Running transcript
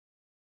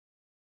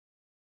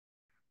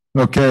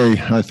Okay,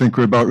 I think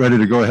we're about ready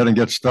to go ahead and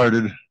get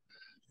started.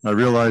 I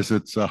realize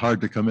it's hard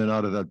to come in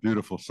out of that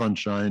beautiful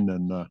sunshine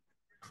and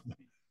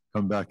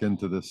come back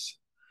into this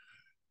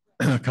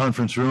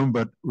conference room,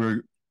 but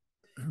we're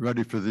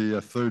ready for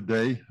the third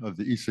day of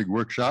the ESIG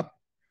workshop.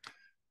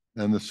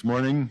 And this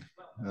morning,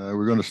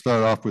 we're going to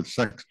start off with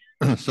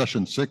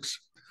session 6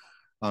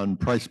 on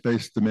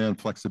price-based demand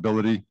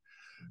flexibility.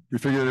 We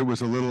figured it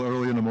was a little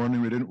early in the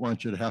morning. We didn't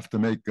want you to have to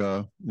make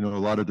a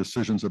lot of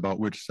decisions about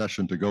which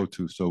session to go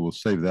to, so we'll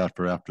save that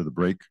for after the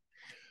break.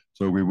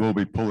 So we will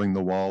be pulling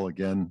the wall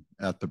again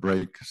at the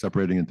break,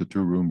 separating into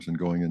 2 rooms and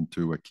going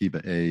into a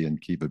Kiva A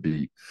and Kiva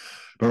B.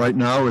 But right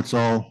now, it's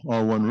all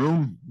one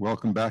room.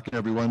 Welcome back,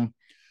 everyone,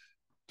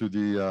 to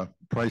the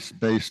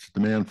price-based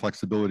demand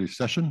flexibility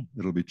session.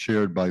 It'll be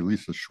chaired by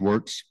Lisa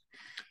Schwartz,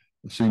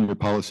 a senior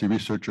policy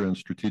researcher and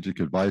strategic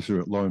advisor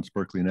at Lawrence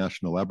Berkeley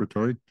National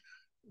Laboratory.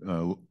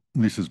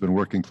 Lisa's been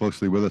working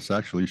closely with us.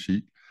 Actually,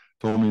 she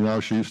told me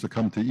now she used to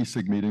come to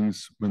ESIG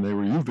meetings when they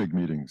were UVIG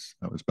meetings.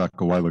 That was back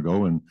a while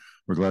ago, and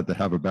we're glad to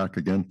have her back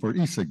again for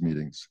ESIG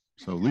meetings.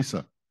 So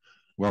Lisa,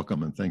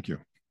 welcome and thank you.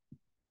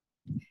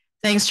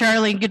 Thanks,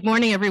 Charlie. Good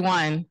morning,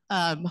 everyone.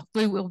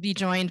 We will be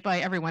joined by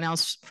everyone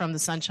else from the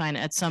sunshine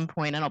at some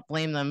point. I don't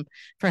blame them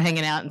for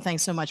hanging out, and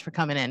thanks so much for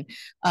coming in.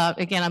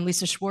 Again, I'm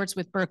Lisa Schwartz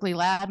with Berkeley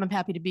Lab. I'm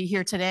happy to be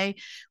here today.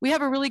 We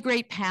have a really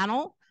great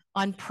panel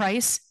on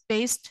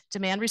price-based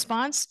demand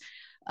response.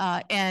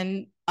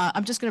 I'm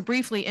just going to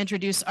briefly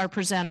introduce our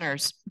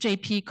presenters.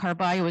 JP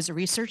Carvallo is a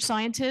research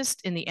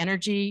scientist in the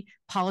Energy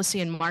Policy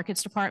and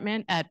Markets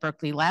Department at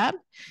Berkeley Lab.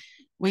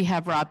 We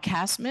have Rob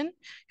Kasman,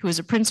 who is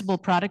a principal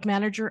product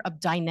manager of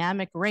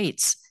dynamic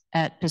rates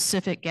at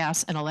Pacific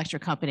Gas and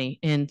Electric Company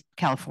in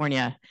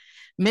California.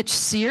 Mitch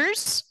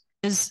Sears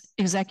is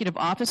executive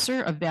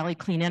officer of Valley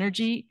Clean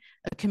Energy,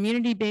 a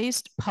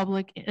community-based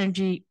public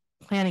energy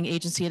planning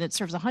agency, and it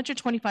serves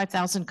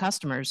 125,000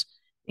 customers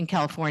in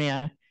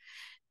California.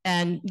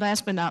 And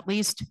last but not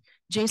least,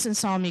 Jason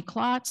Salmi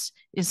Klotz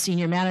is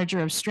senior manager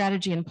of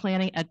strategy and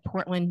planning at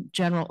Portland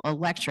General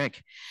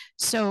Electric.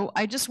 So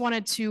I just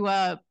wanted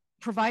to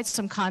provide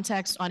some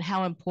context on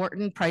how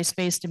important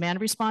price-based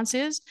demand response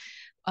is.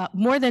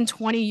 More than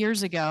 20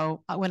 years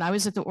ago, when I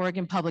was at the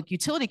Oregon Public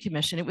Utility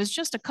Commission, it was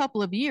just a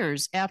couple of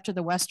years after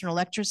the Western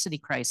electricity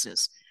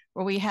crisis,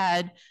 where we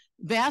had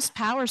vast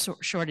power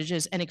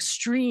shortages and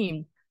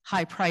extreme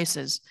high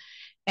prices.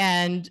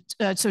 And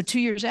so 2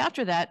 years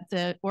after that,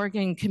 the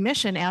Oregon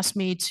Commission asked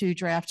me to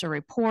draft a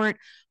report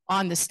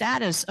on the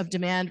status of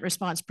demand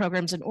response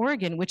programs in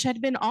Oregon, which had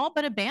been all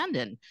but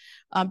abandoned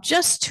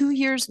just 2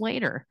 years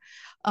later.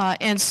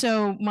 And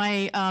so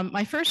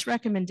my first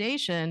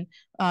recommendation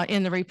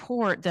in the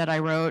report that I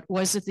wrote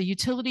was that the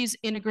utilities'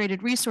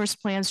 integrated resource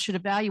plans should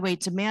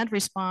evaluate demand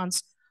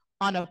response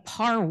on a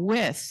par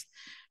with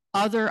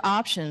other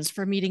options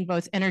for meeting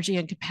both energy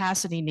and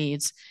capacity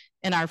needs.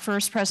 And our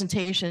first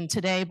presentation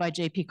today by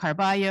JP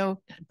Carvallo,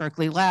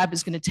 Berkeley Lab,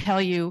 is going to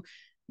tell you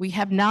we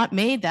have not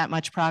made that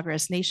much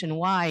progress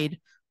nationwide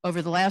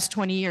over the last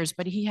 20 years,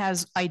 but he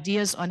has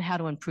ideas on how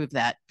to improve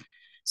that.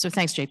 So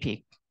thanks,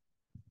 JP.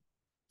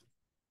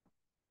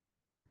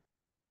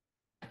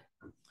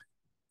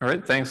 All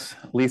right, thanks,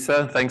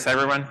 Lisa. Thanks,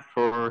 everyone,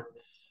 for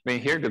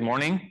being here. Good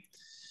morning.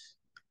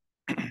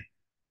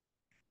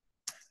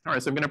 All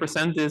right, so I'm going to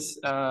present this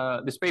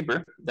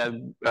paper that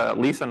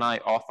Lisa and I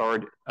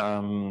authored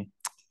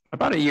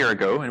about a year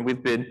ago, and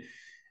we've been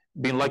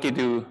lucky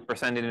to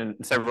present it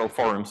in several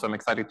forums. So I'm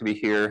excited to be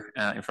here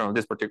in front of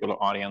this particular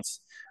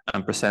audience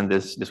and present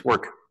this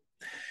work.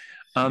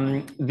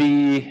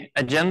 The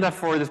agenda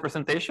for this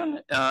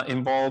presentation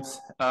involves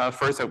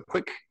first a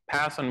quick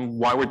pass on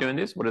why we're doing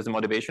this, what is the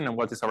motivation, and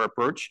what is our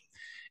approach.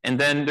 And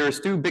then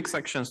there's 2 big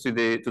sections to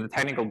the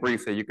technical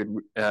brief that you could,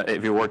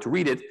 if you were to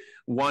read it.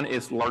 One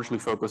is largely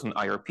focused on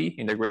IRP,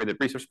 integrated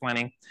resource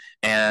planning,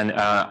 and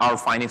our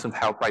findings of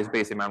how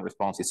price-based demand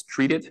response is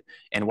treated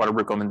and what are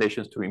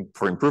recommendations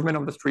for improvement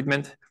of this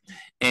treatment.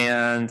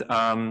 And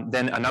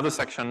then another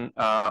section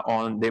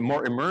on the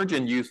more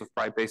emergent use of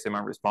price-based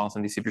demand response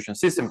and distribution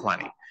system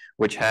planning,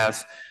 which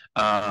is,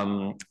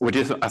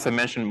 as I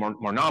mentioned,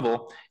 more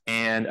novel.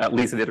 And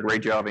Lisa did a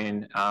great job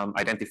in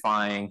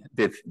identifying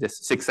the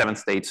 6-7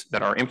 states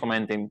that are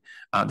implementing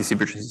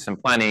distribution system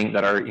planning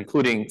that are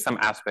including some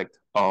aspect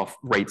of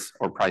rates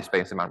or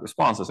price-based demand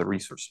response as a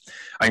resource.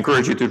 I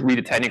encourage you to read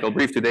a technical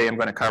brief today. I'm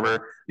going to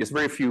cover just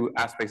very few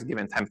aspects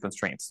given time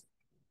constraints.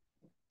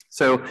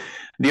 So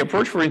the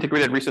approach for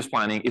integrated resource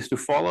planning is to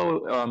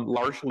follow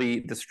largely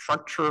the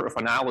structure of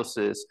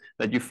analysis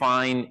that you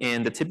find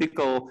in the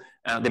typical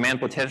demand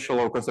potential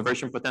or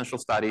conservation potential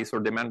studies or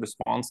demand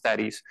response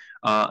studies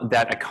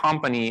that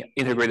accompany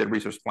integrated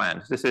resource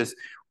plans. This is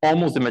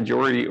almost the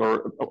majority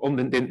or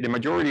the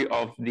majority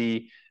of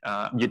the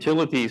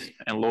utilities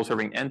and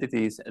load-serving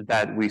entities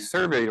that we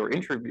survey or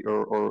interview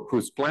or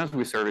whose plans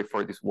we survey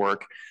for this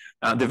work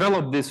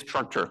develop this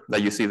structure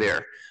that you see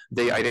there.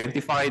 They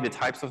identify the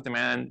types of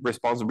demand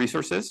response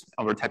resources,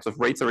 or types of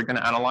rates that we're going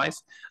to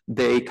analyze.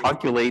 They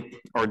calculate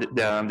or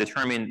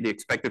determine the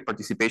expected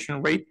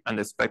participation rate and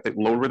the expected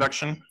load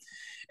reduction.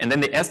 And then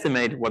they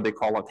estimate what they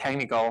call a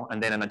technical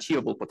and then an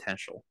achievable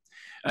potential.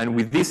 And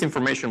with this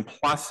information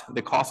plus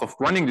the cost of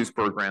running these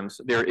programs,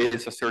 there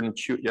is a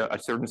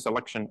certain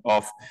selection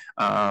of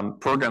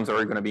programs that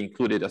are going to be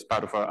included as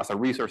part of as a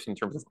resource in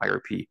terms of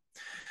IRP.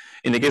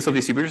 In the case of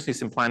distribution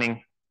system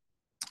planning,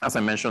 as I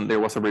mentioned, there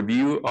was a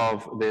review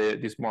of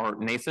these more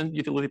nascent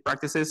utility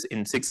practices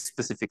in 6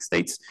 specific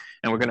states,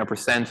 and we're going to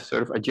present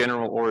sort of a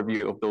general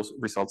overview of those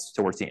results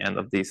towards the end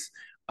of this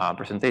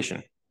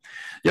presentation.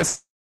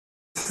 Yes,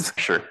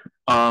 sure.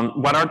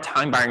 What are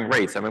time-varying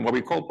rates? I mean, what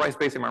we call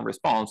price-based demand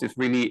response is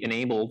really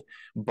enabled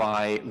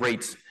by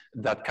rates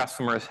that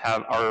customers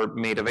are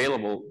made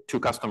available to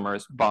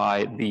customers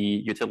by the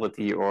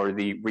utility or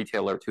the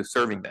retailer to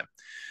serving them.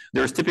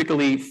 There's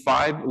typically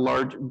five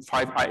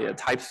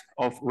types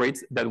of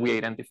rates that we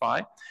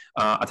identify.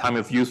 A time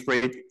of use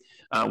rate,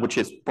 which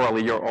is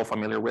probably you're all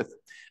familiar with.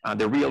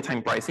 The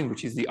real-time pricing,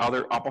 which is the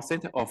other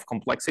opposite of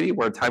complexity,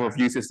 where time of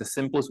use is the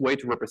simplest way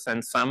to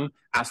represent some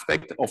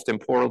aspect of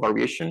temporal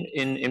variation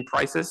in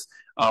prices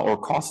or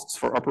costs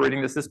for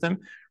operating the system.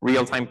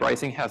 Real-time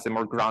pricing has a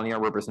more granular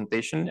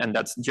representation, and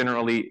that's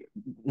generally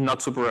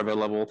not super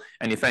available,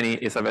 and if any,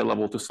 is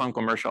available to some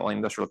commercial and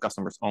industrial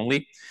customers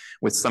only,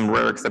 with some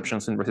rare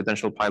exceptions in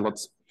residential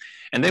pilots.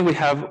 And then we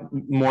have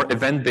more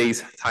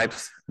event-based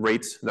types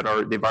rates that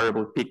are the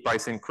variable peak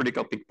pricing,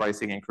 critical peak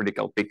pricing, and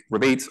critical peak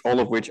rebates, all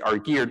of which are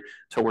geared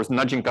towards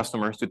nudging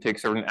customers to take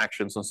certain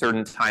actions on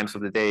certain times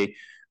of the day,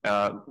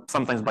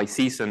 sometimes by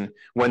season,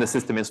 when the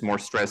system is more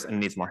stressed and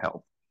needs more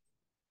help.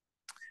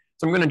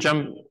 So I'm going to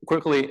jump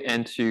quickly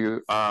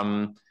into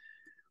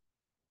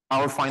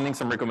our findings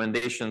and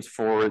recommendations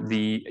for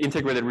the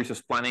integrated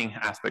resource planning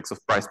aspects of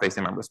price-based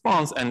demand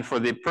response. And for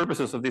the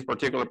purposes of this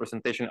particular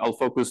presentation, I'll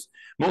focus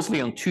mostly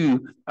on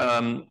two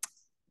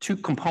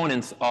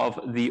components of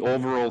the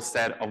overall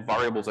set of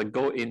variables that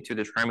go into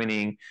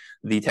determining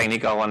the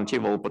technical and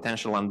achievable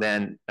potential, and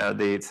then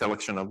the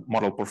selection of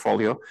model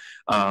portfolio.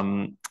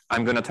 I'm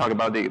going to talk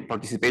about the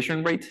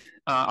participation rate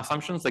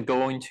assumptions that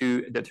go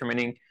into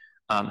determining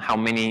how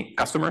many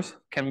customers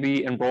can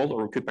be enrolled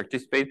or could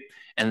participate,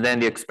 and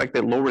then the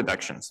expected load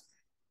reductions.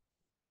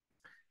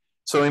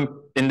 So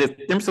in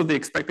terms of the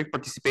expected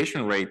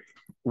participation rate,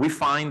 we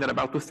find that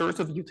about 2/3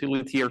 of the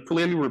utility are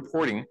clearly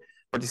reporting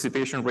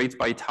participation rates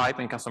by type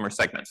and customer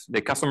segments.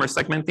 The customer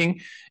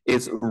segmenting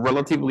is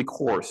relatively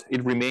coarse.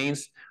 It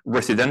remains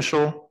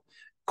residential,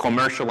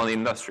 commercial, and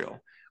industrial.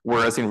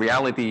 Whereas in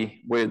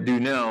reality, we do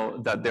know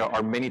that there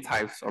are many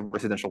types of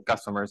residential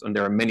customers and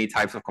there are many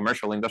types of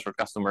commercial and industrial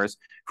customers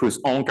whose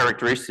own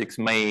characteristics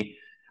may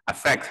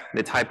affect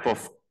the type of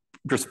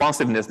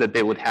responsiveness that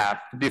they would have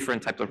to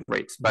different types of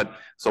rates. But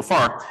so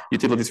far,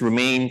 utilities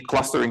remain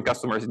clustering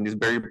customers in these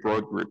very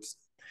broad groups.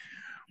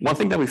 One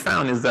thing that we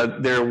found is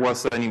that there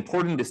was an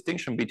important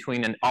distinction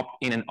between an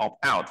opt-in and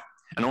opt-out,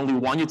 and only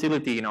one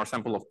utility in our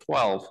sample of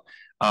 12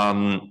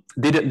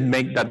 didn't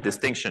make that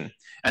distinction.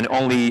 And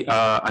only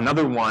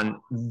another one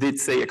did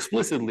say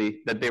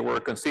explicitly that they were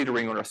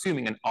considering or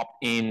assuming an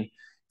opt-in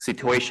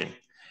situation.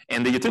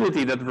 And the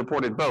utility that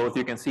reported both,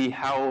 you can see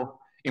how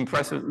the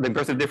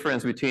impressive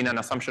difference between an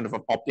assumption of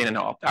an opt-in and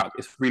an opt-out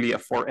is really a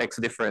 4x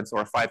difference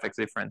or a 5x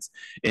difference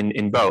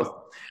in both.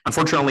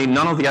 Unfortunately,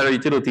 none of the other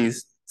utilities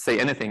say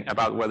anything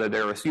about whether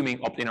they're assuming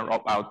opt-in or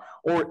opt-out,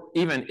 or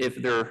even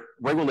if their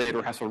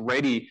regulator has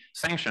already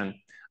sanctioned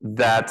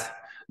that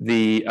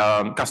the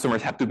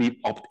customers have to be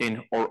opt-in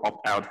or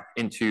opt-out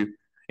into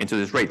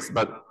these rates.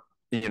 But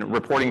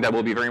reporting that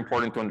will be very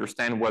important to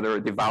understand whether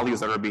the values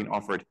that are being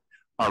offered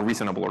are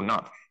reasonable or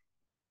not.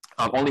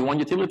 Only one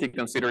utility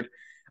considered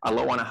a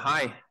low and a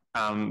high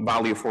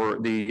value for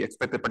the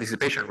expected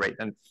participation rate.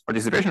 And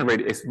participation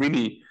rate is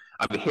really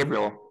a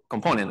behavioral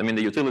component. I mean,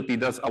 the utility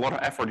does a lot of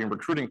effort in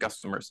recruiting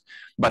customers,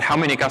 but how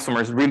many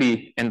customers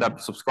really end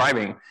up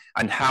subscribing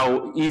and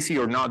how easy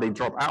or not they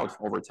drop out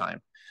over time.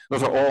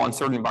 Those are all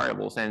uncertain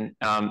variables, and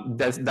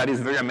that is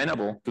very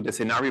amenable to the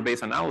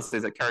scenario-based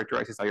analysis that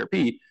characterizes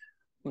IRP.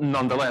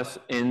 Nonetheless,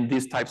 in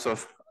these types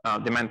of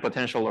demand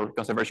potential or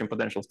conservation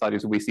potential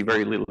studies, we see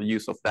very little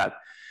use of that.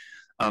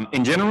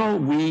 In general,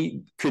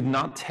 we could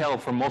not tell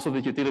from most of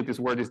the utilities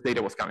where this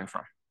data was coming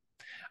from.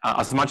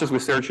 As much as we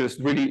search, there's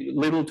really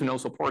little to no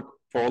support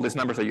for all these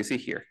numbers that you see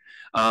here.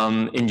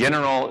 In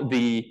general,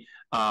 the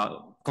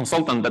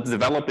consultant that's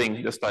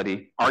developing the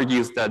study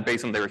argues that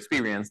based on their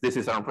experience, this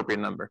is an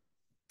appropriate number.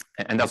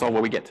 And that's all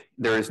what we get.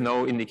 There is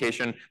no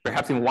indication.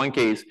 Perhaps in one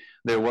case,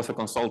 there was a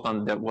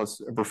consultant that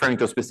was referring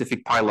to a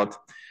specific pilot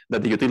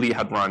that the utility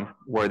had run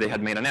where they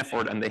had made an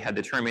effort and they had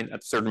determined a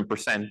certain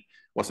percent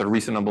was a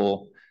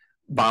reasonable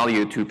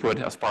value to put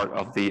as part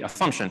of the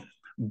assumption.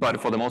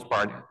 But for the most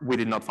part, we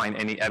did not find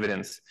any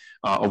evidence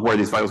of where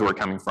these values were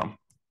coming from.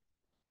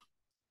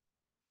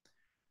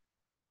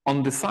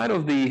 On the side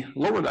of the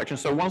load reduction,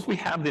 so once we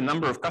have the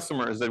number of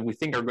customers that we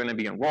think are going to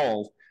be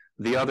enrolled,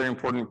 the other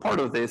important part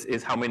of this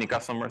is how many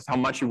customers, how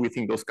much we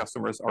think those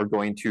customers are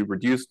going to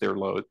reduce their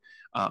load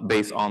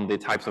based on the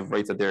types of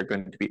rates that they're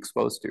going to be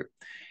exposed to.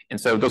 And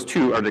so those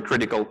two are the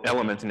critical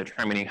elements in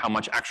determining how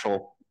much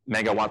actual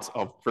megawatts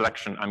of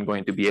reduction I'm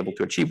going to be able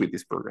to achieve with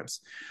these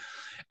programs.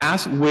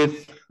 As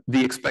with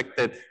the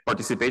expected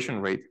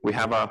participation rate, we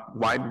have a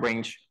wide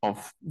range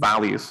of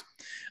values,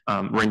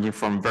 ranging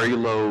from very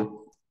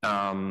low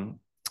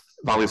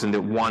values in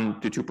the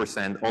 1 to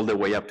 2% all the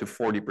way up to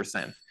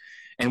 40%.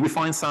 And we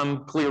find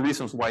some clear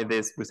reasons why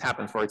this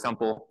happens. For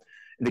example,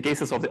 in the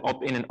cases of the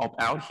opt-in and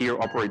opt-out here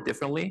operate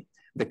differently.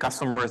 The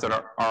customers that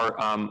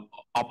are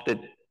opted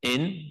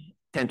in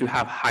tend to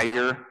have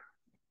higher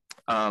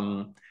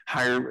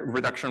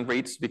reduction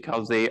rates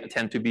because they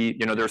tend to be,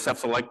 they're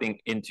self-selecting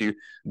into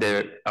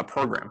the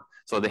program.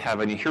 So they have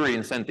an inherent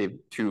incentive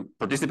to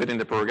participate in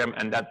the program,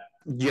 and that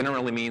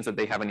generally means that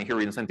they have an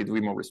inherent incentive to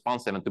be more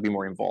responsive and to be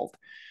more involved.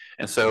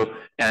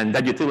 And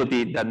that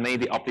utility that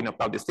made the opt-in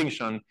opt-out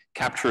distinction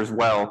captures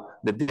well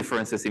the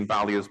differences in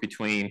values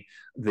between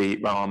the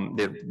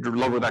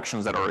low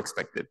reductions that are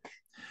expected.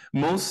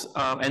 Most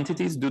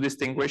entities do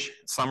distinguish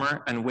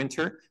summer and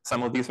winter.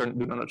 Some of these do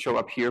not show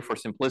up here for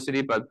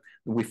simplicity, but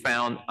we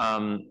found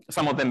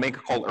some of them make a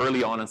call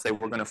early on and say,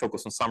 we're going to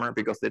focus on summer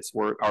because that's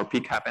where our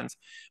peak happens.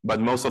 But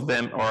most of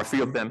them, or a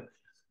few of them,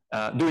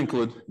 do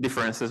include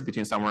differences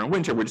between summer and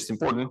winter, which is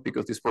important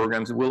because these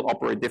programs will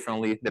operate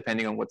differently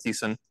depending on what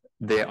season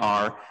they're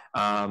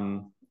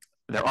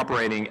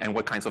operating and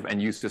what kinds of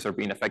end users are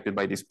being affected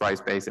by these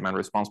price-based demand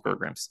response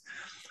programs.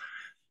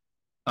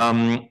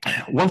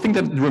 One thing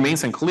that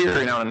remains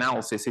unclear in our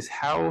analysis is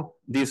how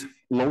these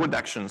low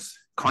reductions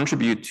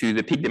contribute to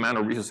the peak demand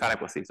or resource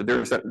adequacy. So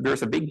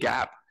there's a big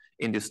gap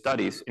in these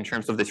studies in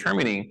terms of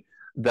determining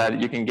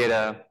that you can get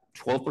a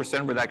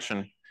 12%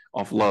 reduction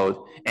of load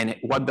and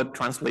what that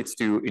translates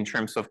to in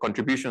terms of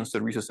contributions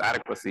to resource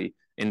adequacy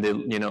in the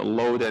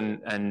load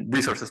and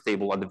resources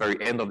table at the very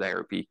end of the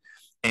IRP.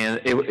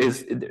 And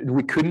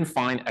we couldn't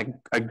find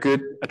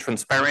a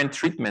transparent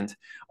treatment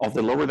of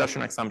the low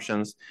reduction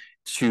assumptions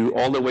to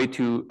all the way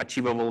to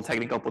achievable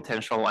technical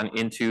potential and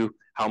into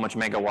how much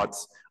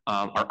megawatts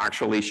are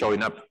actually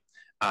showing up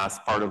as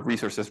part of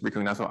resources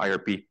recognized on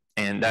IRP.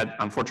 And that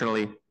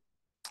unfortunately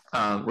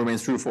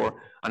remains true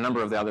for a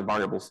number of the other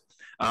variables.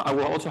 I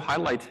will also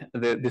highlight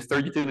this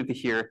third utility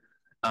here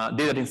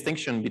did a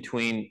distinction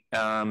between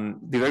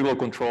deregulable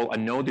control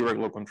and no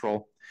deregulable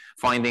control,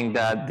 finding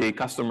that the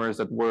customers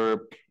that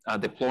were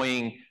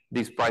deploying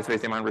these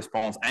price-based demand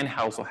response and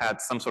also had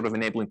some sort of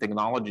enabling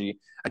technology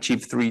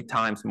achieved 3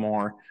 times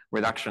more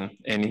reduction.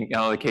 And in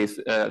another case,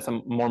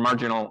 some more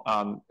marginal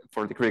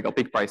for the critical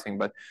peak pricing,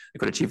 but they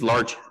could achieve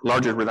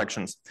larger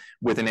reductions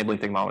with enabling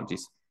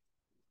technologies.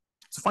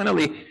 So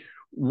finally,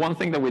 one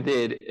thing that we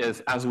did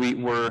is as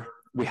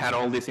we had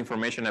all this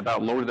information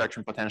about low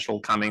reduction potential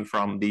coming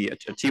from the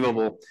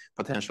achievable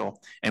potential,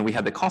 and we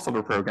had the cost of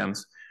the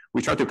programs,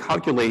 we tried to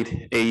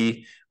calculate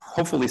a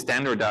hopefully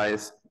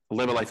standardized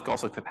levelized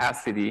cost of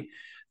capacity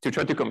to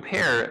try to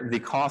compare the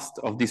cost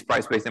of these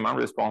price-based demand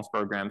response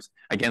programs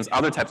against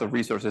other types of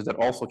resources that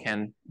also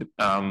can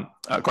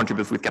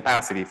contribute with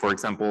capacity, for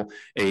example,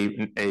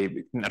 a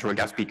natural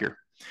gas peaker.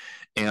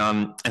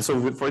 And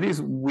so for these,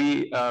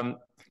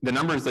 the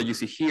numbers that you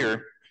see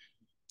here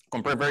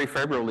compare very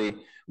favorably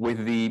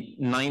with the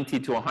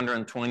 $90 to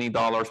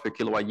 $120 per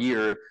kilowatt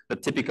year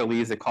that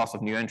typically is the cost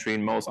of new entry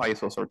in most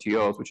ISOs or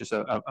TOs, which is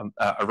a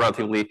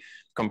relatively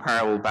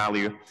comparable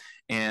value.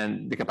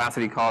 And the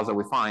capacity costs that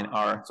we find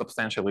are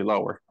substantially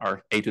lower,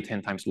 are 8 to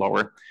 10 times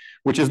lower,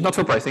 which is not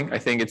surprising. I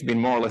think it's been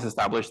more or less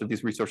established that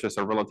these resources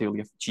are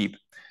relatively cheap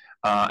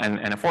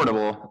and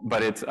affordable,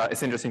 but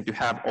it's interesting to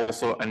have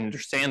also an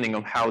understanding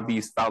of how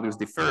these values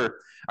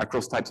differ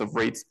across types of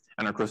rates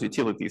and across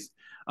utilities.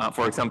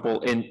 For example,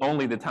 in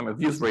only the time of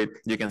use rate,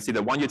 you can see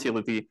that one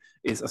utility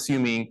is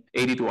assuming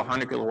 80 to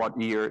 100 kilowatt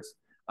years,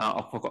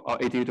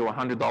 $80 to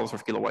 $100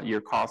 of kilowatt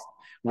year cost,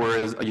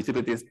 whereas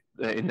utilities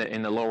in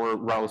the lower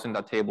rows in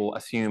that table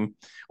assume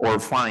or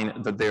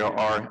find that they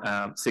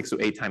are 6 to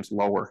 8 times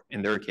lower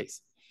in their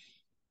case.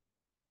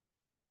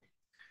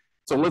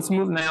 So let's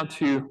move now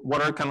to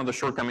what are kind of the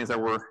shortcomings that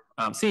we're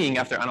seeing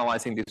after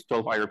analyzing these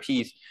 12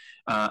 IRPs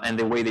and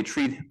the way they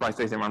treat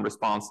price-based demand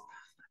response.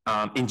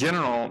 In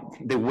general,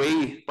 the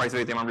way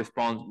price-based demand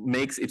response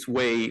makes its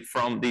way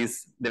from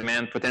these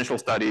demand potential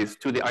studies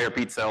to the IRP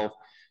itself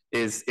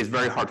is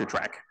very hard to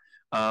track.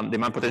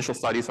 Demand potential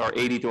studies are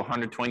 80 to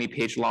 120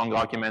 page long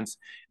documents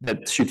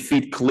that should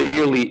fit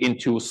clearly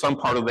into some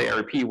part of the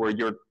IRP where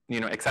you're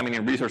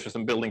examining resources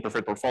and building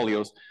preferred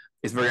portfolios.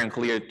 It's very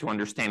unclear to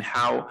understand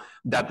how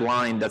that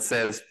line that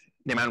says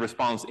demand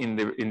response in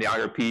the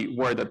IRP,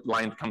 where that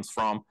line comes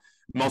from.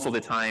 Most of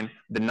the time,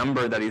 the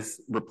number that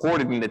is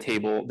reported in the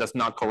table does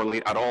not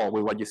correlate at all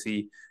with what you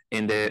see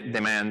in the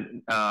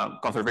demand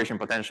conservation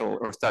potential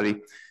or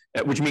study,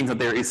 which means that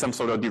there is some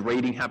sort of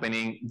derating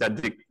happening that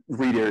the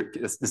reader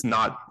is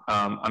not,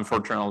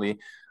 unfortunately,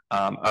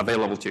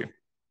 available to.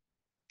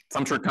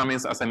 Some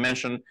shortcomings, as I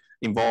mentioned,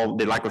 involve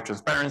the lack of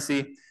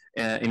transparency.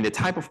 in the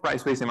type of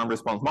price-based demand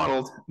response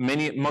modeled,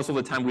 most of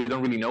the time we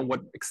don't really know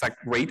what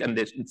exact rate and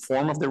the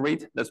form of the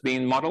rate that's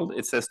being modeled.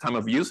 It says time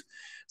of use.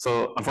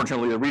 So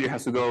unfortunately, the reader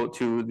has to go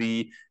to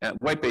the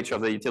webpage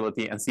of the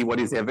utility and see what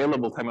is the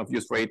available time of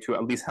use rate to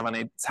at least have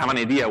an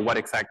idea what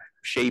exact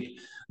shape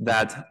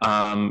that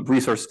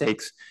resource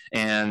takes.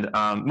 And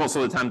most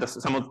of the time,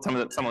 some of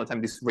the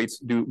time, these rates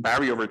do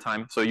vary over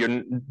time. So you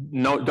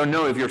don't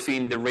know if you're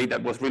seeing the rate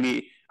that was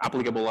really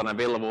applicable and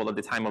available at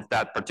the time of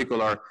that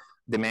particular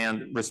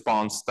demand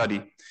response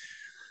study.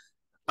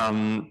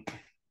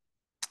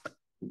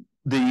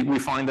 We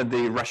find that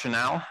the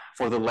rationale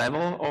for the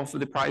level of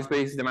the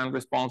price-based demand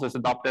response as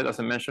adopted, as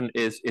I mentioned,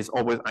 is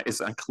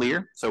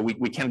unclear. So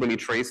we can't really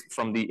trace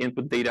from the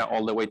input data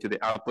all the way to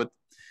the output.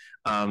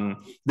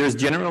 There's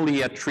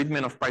generally a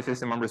treatment of price-based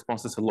demand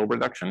response as a load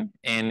reduction,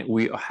 and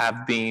we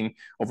have been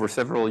over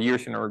several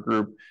years in our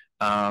group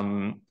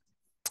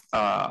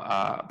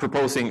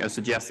proposing and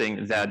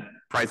suggesting that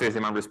price-based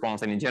demand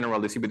response and in general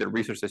distributed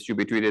resources should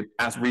be treated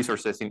as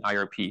resources in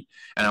IRP.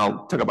 And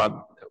I'll talk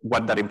about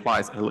what that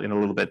implies in a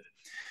little bit.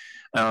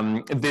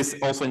 This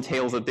also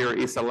entails that there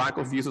is a lack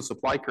of use of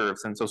supply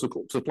curves. And so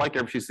supply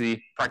curves is the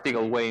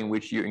practical way in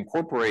which you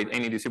incorporate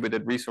any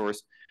distributed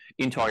resource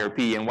into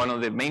IRP. And one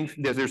of the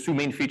there's two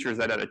main features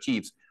that it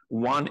achieves.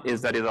 One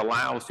is that it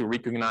allows to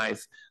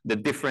recognize the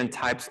different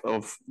types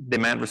of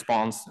demand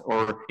response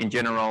or in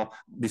general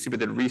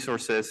distributed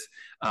resources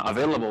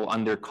available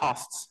and their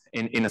costs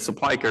in a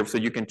supply curve. So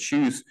you can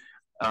choose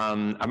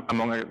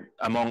among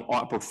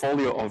a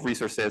portfolio of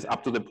resources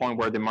up to the point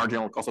where the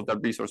marginal cost of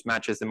that resource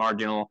matches the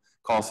marginal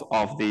cost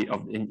of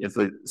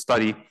the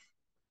study.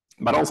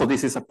 But also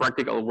this is a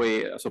practical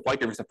way, a supply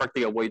curve is a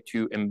practical way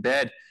to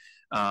embed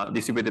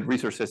distributed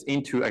resources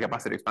into a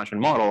capacity expansion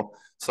model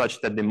such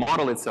that the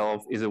model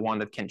itself is the one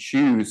that can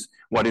choose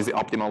what is the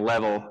optimal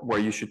level where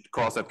you should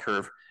cross that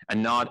curve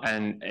and not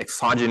an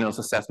exogenous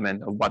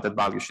assessment of what that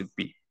value should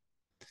be.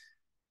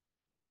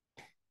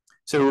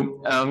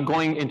 So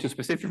going into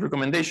specific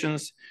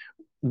recommendations,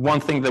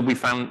 one thing that we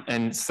found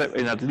in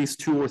at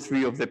least 2 or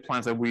 3 of the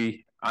plans that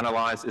we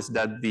analyzed is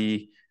that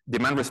the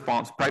demand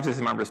response, price-based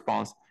demand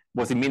response,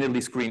 was immediately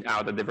screened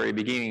out at the very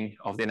beginning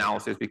of the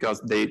analysis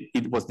because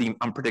it was deemed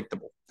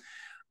unpredictable.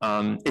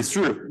 It's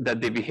true that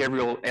the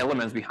behavioral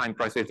elements behind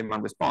price-based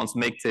demand response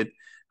makes it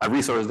a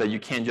resource that you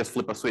can't just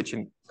flip a switch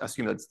and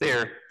assume that it's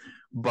there,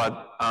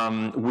 but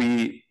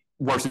we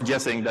were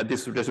suggesting that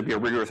this would be a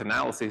rigorous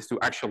analysis to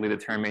actually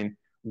determine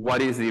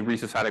what is the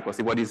resource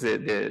adequacy, what is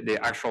the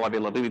actual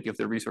availability of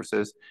the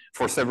resources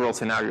for several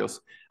scenarios.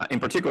 In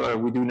particular,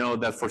 we do know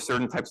that for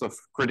certain types of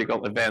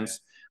critical events,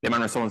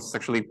 demand response is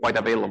actually quite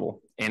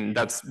available, and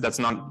that's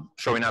not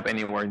showing up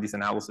anywhere in this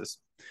analysis.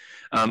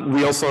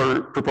 We also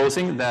are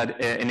proposing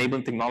that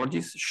enabling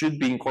technologies should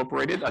be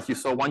incorporated. As you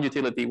saw, one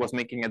utility was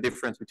making a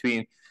difference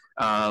between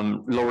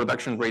low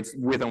reduction rates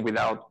with and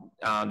without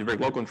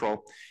direct load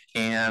control.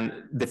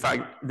 And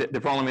the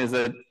problem is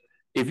that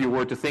if you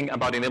were to think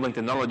about enabling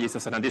technologies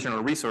as an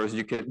additional resource,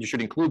 you should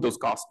include those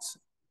costs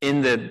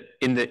in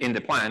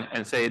the plan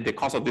and say the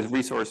cost of this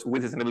resource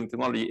with this enabling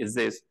technology is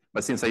this,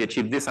 but since I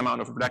achieve this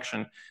amount of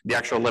reduction, the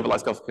actual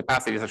levelized cost of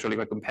capacity is actually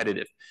quite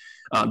competitive.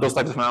 Those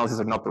types of analyses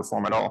are not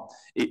performed at all.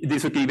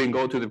 This would even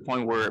go to the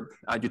point where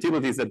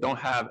utilities that don't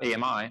have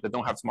AMI, that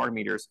don't have smart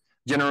meters,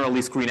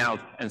 generally screen out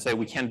and say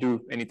we can't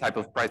do any type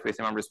of price-based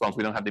demand response,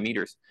 we don't have the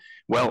meters.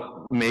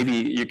 Well, maybe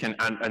you can,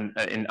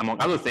 and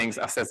among other things,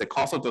 assess the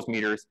cost of those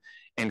meters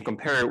and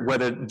compare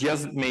whether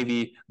just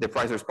maybe the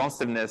price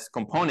responsiveness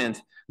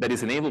component that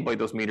is enabled by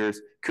those meters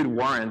could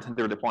warrant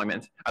their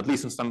deployment, at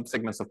least in some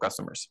segments of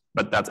customers.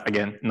 But that's,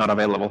 again, not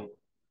available.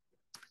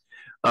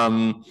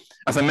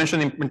 As I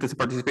mentioned in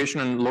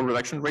participation and load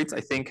reduction rates, I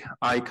think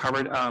I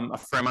covered a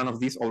fair amount of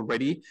these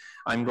already.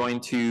 I'm going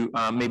to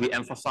maybe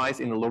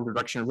emphasize in the load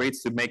reduction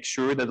rates to make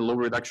sure that the load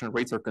reduction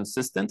rates are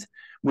consistent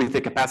with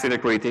the capacity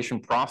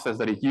accreditation process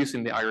that is used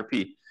in the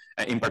IRP.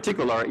 In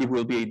particular, it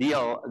will be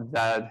ideal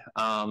that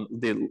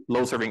the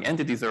load-serving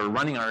entities that are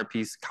running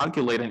IRPs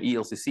calculate an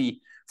ELCC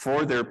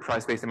for their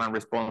price-based demand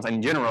response and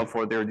in general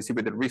for their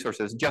distributed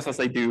resources, just as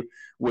they do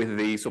with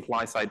the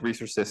supply-side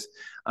resources.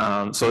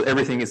 So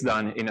everything is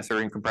done in a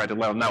certain comparative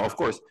level. Now, of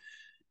course,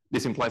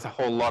 this implies a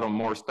whole lot of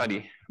more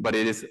study, but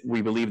it is,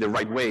 we believe, the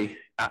right way,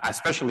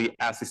 especially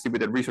as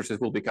distributed resources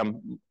will become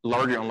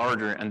larger and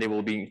larger and they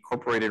will be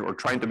incorporated or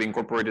trying to be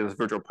incorporated as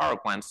virtual power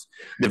plants.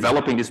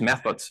 Developing these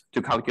methods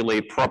to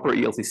calculate proper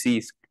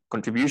ELCCs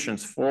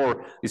contributions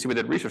for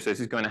distributed resources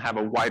is going to have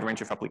a wide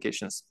range of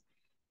applications.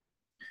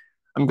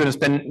 I'm going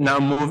to now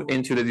move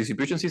into the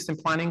distribution system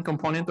planning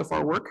component of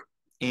our work,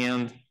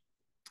 and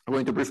I'm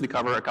going to briefly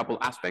cover a couple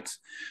aspects.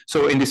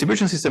 So in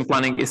distribution system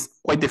planning is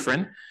quite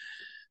different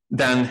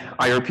than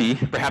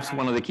IRP. Perhaps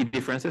one of the key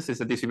differences is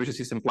that distribution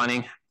system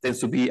planning tends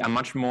to be a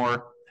much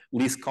more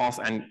least cost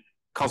and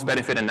cost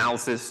benefit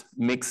analysis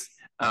mixed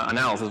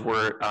analysis,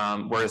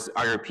 whereas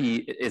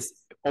IRP is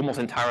almost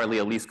entirely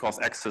a least cost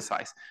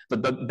exercise.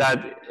 But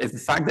that is the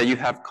fact that you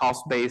have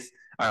cost-based,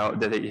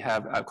 that you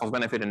have cost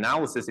benefit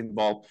analysis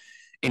involved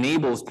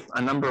enables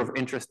a number of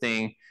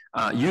interesting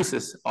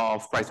uses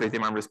of price-based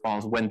demand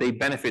response when they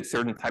benefit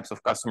certain types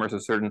of customers or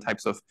certain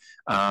types of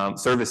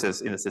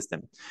services in the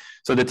system.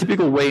 So the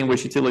typical way in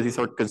which utilities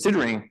are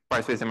considering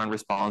price-based demand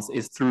response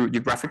is through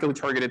geographically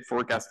targeted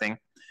forecasting,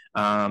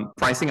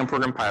 pricing and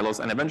program pilots,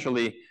 and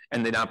eventually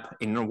ended up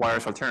in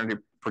non-wires alternative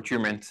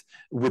procurement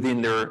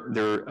within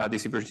their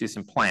distribution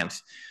system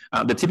plans.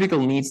 The typical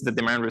needs that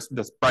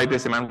the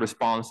price-based demand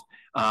response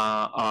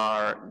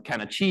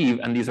can achieve,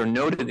 and these are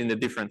noted in the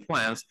different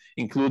plans,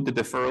 include the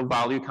deferral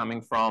value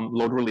coming from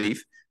load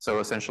relief. So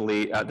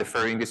essentially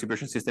deferring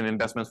distribution system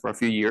investments for a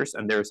few years,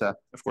 and there's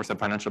of course a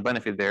financial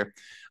benefit there.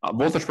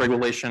 Voltage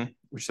regulation,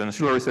 which is an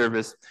ancillary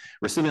service,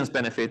 resilience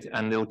benefit,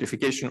 and the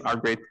electrification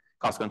upgrade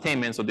cost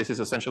containment. So this is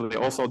essentially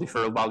also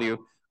deferral value,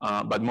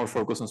 but more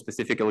focused on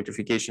specific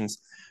electrifications.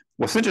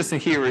 What's interesting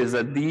here is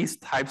that these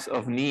types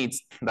of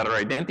needs that are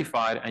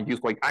identified and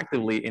used quite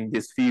actively in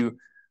these few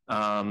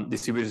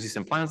distribution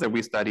system plans that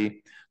we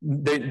study,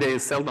 they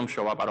seldom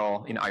show up at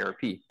all in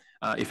IRP.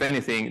 If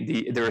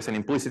anything, there is an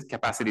implicit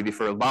capacity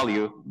deferral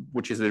value,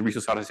 which is the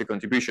resource adequacy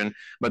contribution,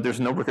 but there's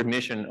no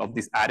recognition of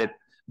these added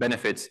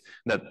benefits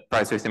that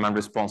price-based demand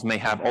response may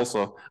have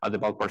also at the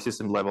bulk power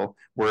system level,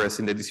 whereas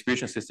in the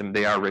distribution system,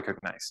 they are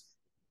recognized.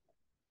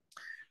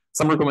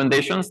 Some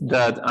recommendations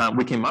that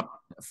we came up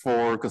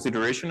for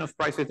consideration of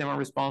price-based demand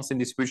response in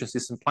distribution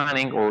system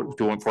planning or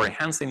for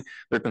enhancing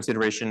their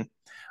consideration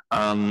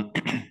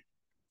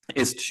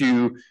is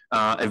to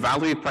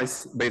evaluate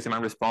price-based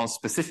demand response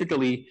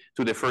specifically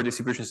to defer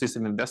distribution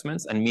system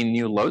investments and mean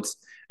new loads.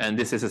 And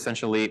this is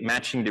essentially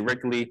matching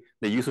directly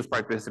the use of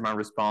price-based demand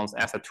response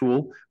as a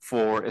tool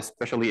for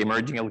especially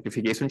emerging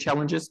electrification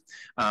challenges.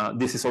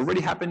 This is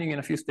already happening in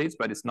a few states,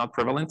 but it's not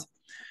prevalent.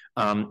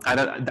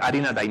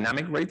 Adding a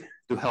dynamic rate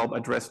to help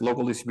address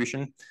local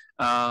distribution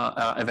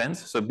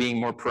events. So being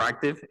more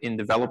proactive in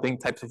developing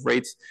types of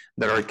rates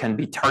that can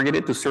be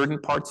targeted to certain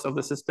parts of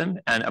the system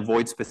and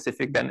avoid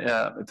specific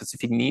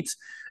needs.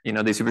 You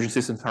know, distribution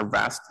systems are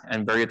vast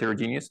and very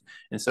heterogeneous.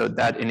 And so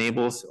that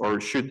enables or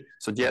should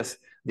suggest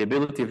the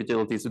ability of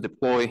utilities to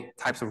deploy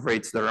types of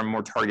rates that are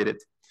more targeted.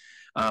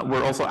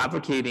 We're also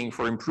advocating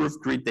for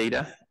improved grid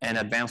data and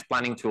advanced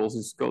planning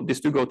tools.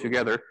 These two go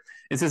together.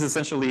 This is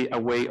essentially a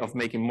way of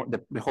making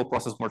the whole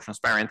process more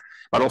transparent,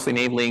 but also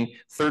enabling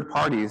third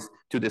parties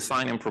to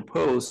design and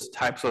propose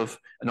types of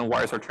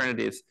non-wires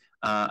alternatives.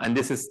 And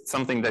this is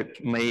something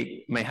that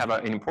may have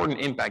an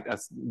important impact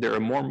as there are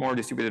more and more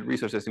distributed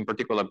resources, in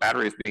particular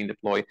batteries being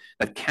deployed,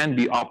 that can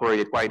be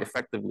operated quite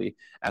effectively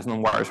as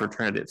non-wires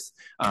alternatives.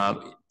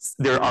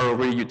 There are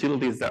already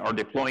utilities that are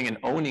deploying and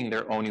owning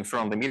their own in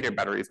front of the meter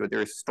batteries, but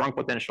there is strong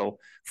potential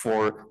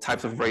for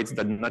types of rates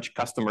that nudge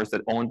customers that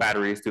own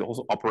batteries to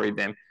also operate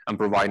them and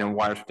provide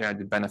non-wires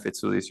alternative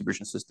benefits to the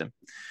distribution system.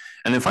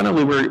 And then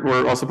finally,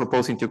 we're also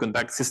proposing to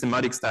conduct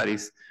systematic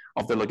studies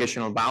of the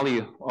locational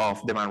value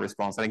of demand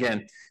response. And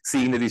again,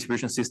 seeing the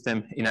distribution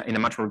system in a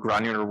much more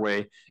granular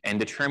way and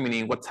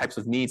determining what types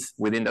of needs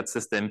within that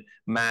system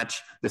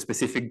match the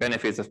specific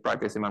benefits that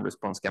price-based demand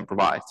response can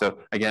provide. So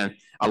again,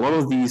 a lot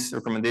of these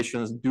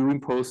recommendations do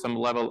impose some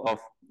level of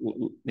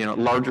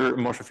larger,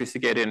 more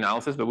sophisticated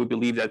analysis, but we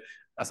believe that,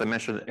 as I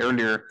mentioned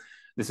earlier,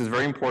 this is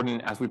very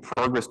important as we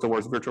progress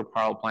towards virtual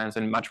parallel plans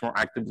and much more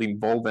actively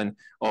involvement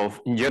of,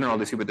 in general,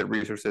 distributed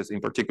resources,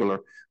 in particular,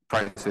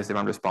 price-based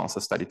demand response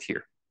as studied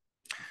here.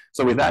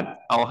 So with that,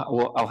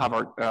 I'll have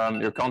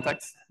your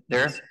contacts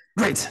there.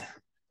 Great.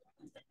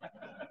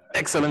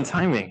 Excellent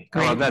timing.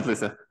 How about that,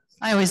 Lisa?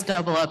 I always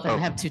double up and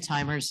have two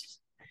timers,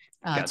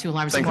 two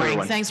alarms in the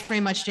morning. Thanks very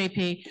much,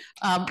 JP.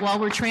 While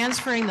we're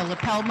transferring the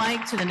lapel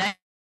mic to the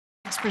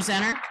next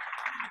presenter,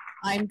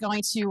 I'm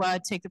going to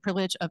take the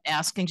privilege of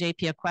asking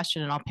JP a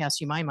question, and I'll pass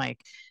you my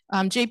mic.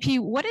 JP,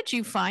 what did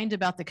you find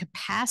about the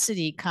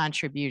capacity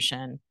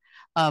contribution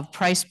of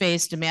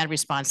price-based demand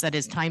response, that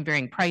is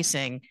time-varying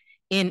pricing,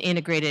 in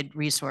integrated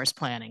resource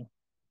planning?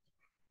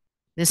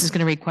 This is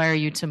going to require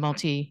you to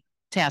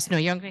multitask. No,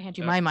 you're going to hand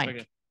you my mic.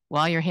 Okay.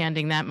 While you're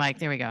handing that mic,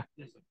 there we go.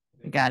 Yes,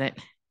 you got it.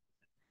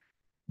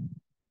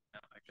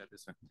 I got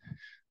this one.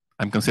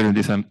 I'm considering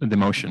this the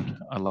motion.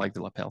 I like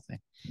the lapel thing.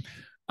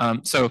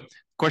 So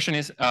question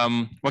is,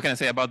 what can I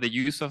say about the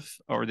use of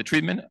or the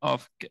treatment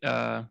of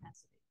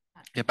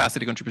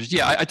capacity contributions?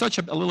 Yeah, I touched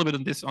a little bit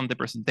on this on the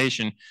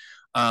presentation.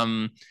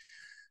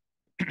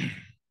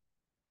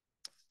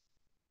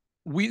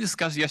 We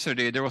discussed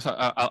yesterday, there was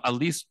at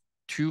least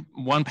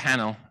one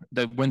panel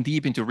that went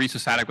deep into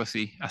resource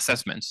adequacy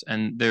assessments,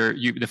 and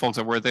the folks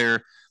that were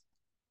there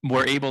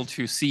were able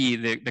to see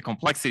the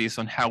complexities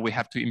on how we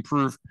have to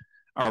improve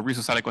our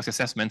resource adequacy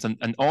assessments,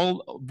 and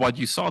all what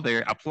you saw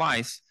there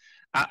applies,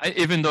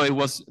 even though it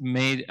was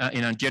made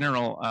in a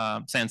general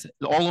sense,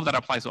 all of that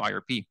applies to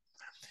IRP.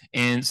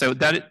 And so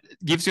that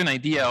gives you an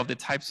idea of the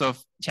types of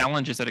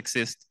challenges that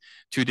exist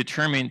to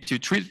determine,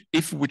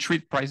 if we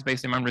treat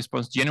price-based demand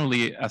response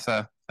generally as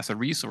a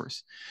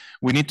resource,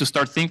 we need to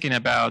start thinking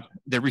about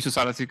the resource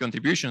adequacy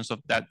contributions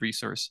of that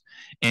resource.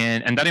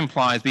 And that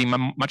implies being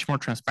much more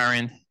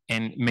transparent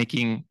and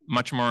making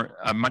much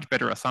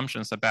better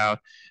assumptions about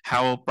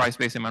how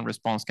price-based demand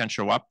response can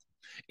show up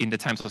in the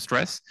times of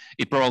stress.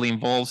 It probably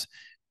involves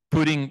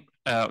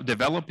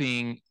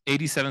developing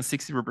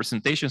 8760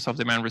 representations of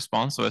demand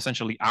response, so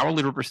essentially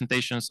hourly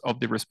representations of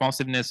the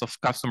responsiveness of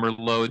customer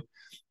load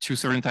to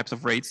certain types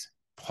of rates,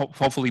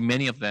 hopefully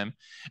many of them,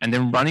 and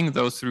then running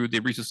those through the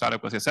resource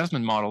adequacy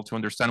assessment model to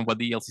understand what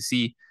the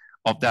LCC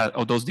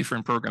of those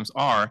different programs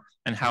are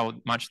and how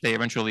much they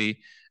eventually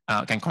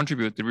can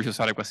contribute to resource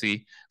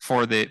adequacy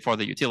for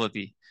the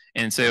utility.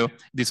 And so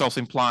this also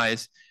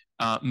implies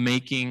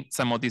making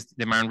some of these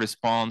demand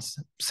response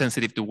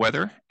sensitive to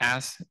weather,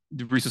 as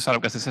the resource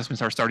adequacy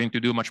assessments are starting to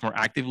do much more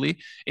actively.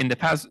 In the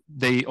past,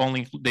 they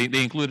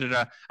included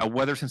a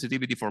weather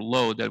sensitivity for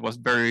load that was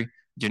very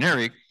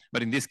generic.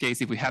 But in this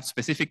case, if we have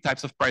specific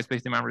types of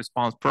price-based demand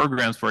response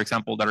programs, for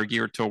example, that are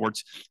geared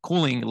towards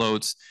cooling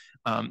loads,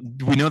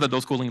 we know that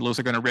those cooling loads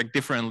are going to react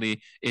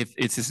differently if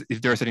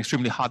there's an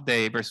extremely hot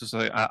day versus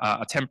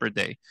a temperate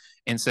day.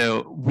 And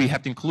so we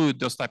have to include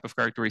those type of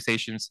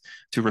characterizations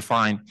to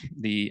refine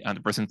the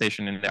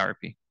presentation in the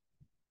IRP.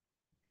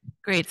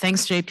 Great,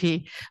 thanks,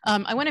 JP.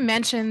 I want to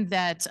mention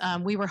that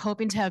we were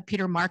hoping to have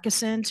Peter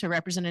Markison to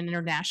represent an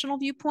international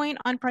viewpoint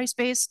on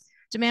price-based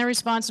demand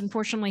response.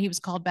 Unfortunately, he was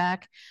called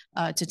back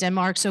to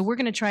Denmark. So we're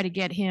going to try to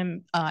get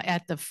him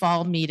at the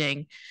fall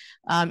meeting.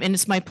 And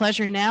it's my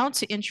pleasure now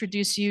to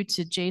introduce you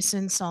to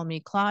Jason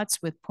Salmi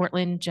Klotz with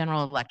Portland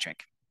General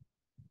Electric.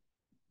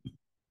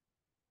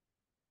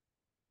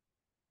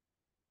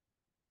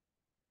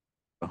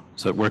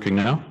 Is it working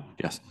now?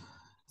 Yes.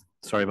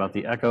 Sorry about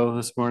the echo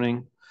this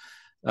morning.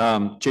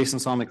 Jason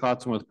Salmi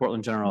Klotz with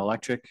Portland General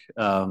Electric.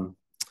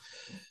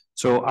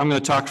 So I'm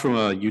going to talk from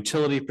a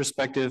utility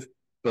perspective,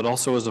 but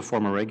also as a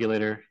former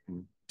regulator,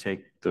 and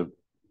take the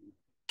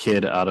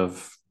kid out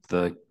of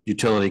the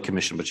utility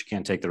commission, but you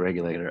can't take the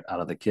regulator out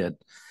of the kid.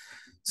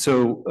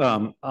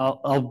 So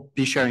I'll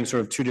be sharing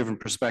sort of two different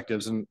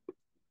perspectives. And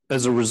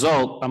as a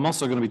result, I'm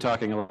also going to be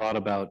talking a lot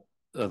about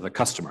the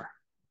customer.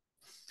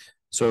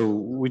 So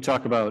we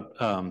talk about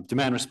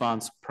demand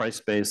response,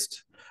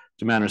 price-based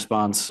demand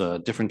response,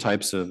 different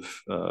types of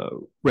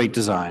rate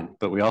design,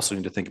 but we also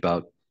need to think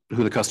about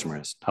who the customer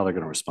is, how they're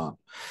going to respond.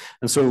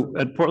 And so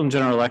at Portland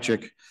General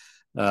Electric,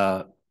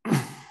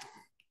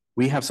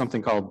 we have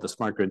something called the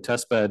Smart Grid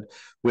Testbed,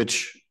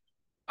 which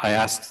I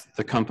asked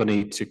the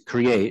company to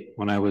create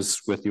when I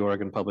was with the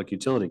Oregon Public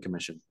Utility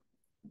Commission.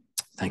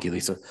 Thank you,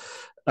 Lisa.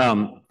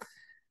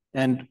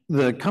 And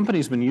the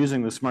company's been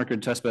using the Smart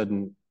Grid Testbed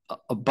in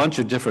a bunch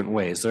of different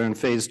ways. They're in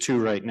phase 2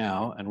 right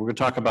now, and we're going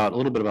to talk about a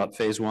little bit about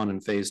phase 1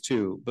 and phase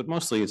 2, but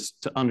mostly it's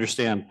to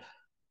understand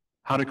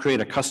how to create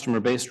a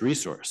customer-based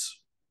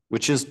resource,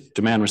 which is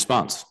demand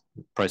response,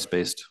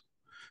 price-based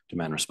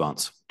demand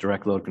response,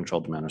 direct load control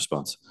demand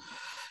response.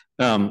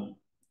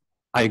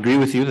 I agree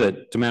with you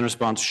that demand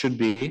response should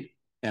be,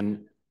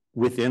 and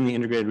within the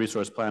integrated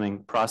resource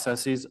planning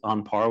processes,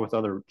 on par with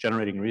other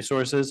generating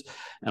resources.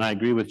 And I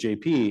agree with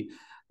JP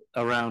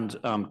around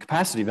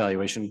capacity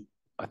evaluation.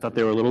 I thought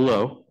they were a little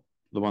low,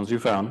 the ones you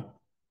found,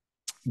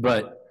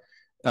 but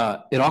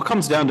it all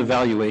comes down to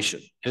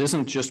valuation. It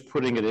isn't just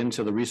putting it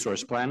into the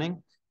resource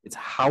planning. It's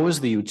how is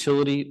the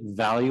utility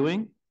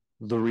valuing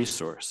the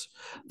resource.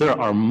 There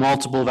are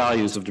multiple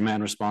values of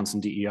demand response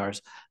and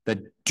DERs that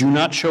do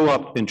not show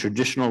up in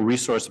traditional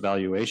resource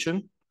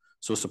evaluation.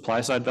 So supply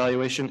side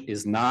valuation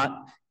is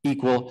not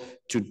equal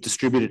to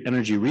distributed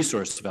energy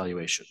resource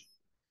evaluation.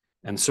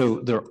 And so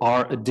there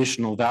are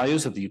additional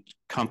values that the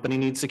company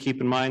needs to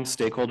keep in mind,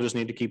 stakeholders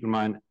need to keep in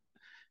mind,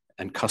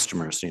 and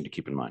customers need to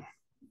keep in mind.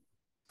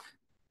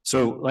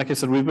 So like I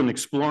said, we've been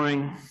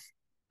exploring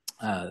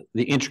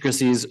the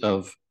intricacies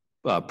of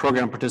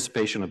program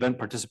participation, event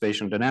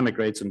participation, dynamic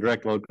rates, and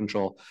direct load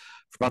control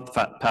for about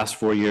the past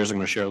 4 years. I'm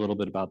going to share a little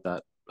bit about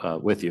that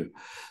with you.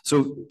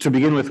 So to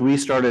begin with, we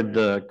started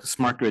the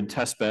Smart Grid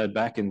Testbed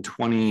back in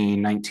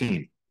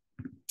 2019.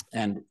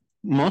 And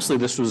mostly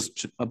this was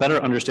to better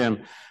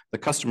understand the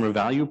customer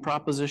value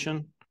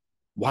proposition.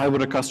 Why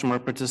would a customer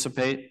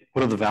participate?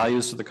 What are the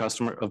values to the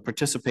customer of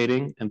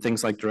participating in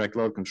things like direct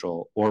load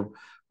control or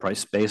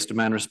price-based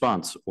demand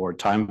response or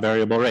time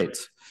variable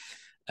rates?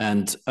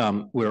 And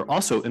we're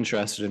also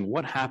interested in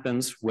what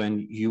happens when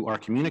you are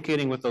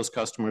communicating with those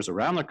customers,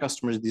 around their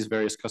customers, these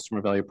various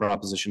customer value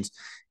propositions,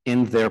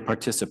 in their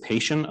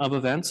participation of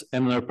events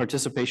and their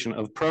participation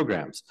of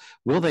programs.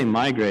 Will they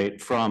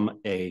migrate from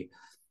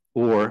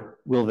or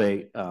will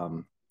they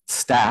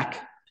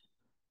stack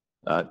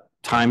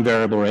time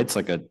variable rates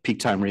like a peak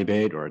time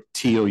rebate or a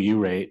TOU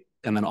rate,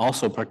 and then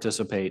also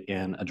participate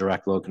in a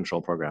direct load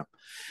control program?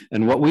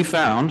 And what we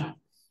found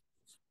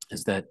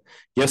is that,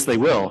 yes, they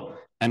will.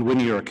 And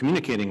when you're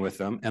communicating with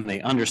them and they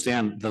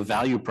understand the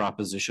value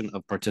proposition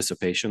of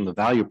participation, the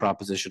value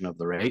proposition of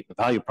the rate, the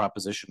value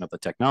proposition of the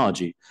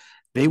technology,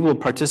 they will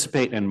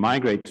participate and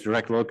migrate to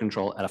direct load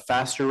control at a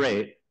faster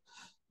rate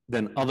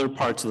than other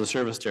parts of the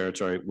service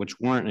territory, which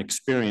weren't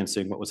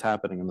experiencing what was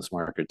happening in the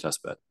Smart Grid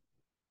Testbed.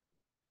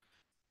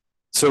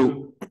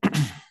 So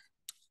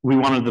we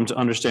wanted them to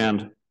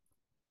understand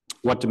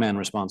what demand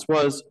response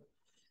was,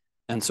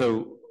 And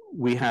so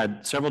we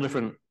had several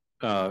different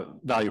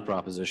value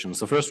propositions.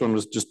 The first one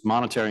was just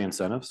monetary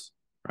incentives,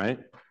 right?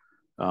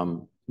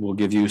 We'll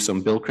give you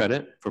some bill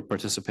credit for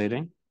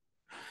participating.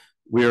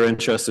 We are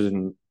interested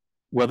in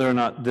whether or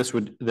not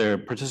their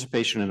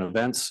participation in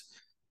events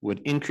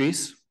would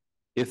increase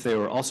if they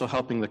were also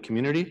helping the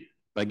community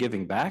by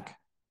giving back.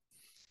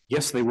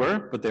 Yes, they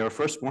were, but they were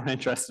first more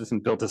interested in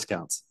bill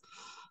discounts.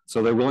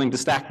 So they're willing to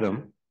stack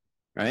them,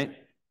 right?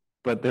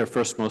 But they're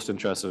first most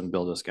interested in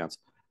bill discounts.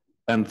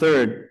 And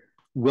third,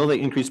 will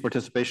they increase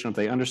participation if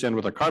they understand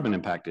what their carbon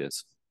impact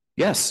is?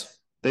 Yes,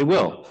 they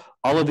will.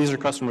 All of these are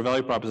customer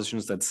value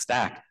propositions that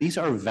stack. These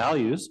are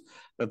values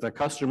that the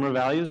customer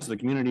values, the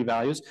community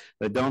values,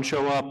 that don't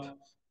show up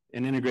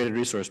in integrated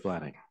resource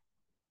planning.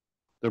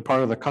 They're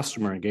part of the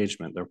customer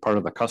engagement. They're part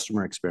of the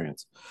customer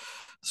experience.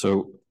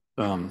 So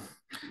you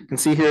can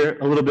see here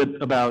a little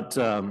bit about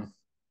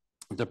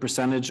the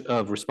percentage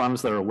of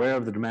respondents that are aware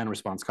of the demand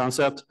response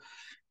concept.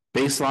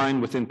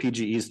 Baseline within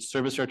PG&E's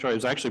service territory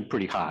was actually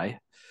pretty high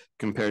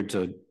compared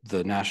to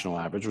the national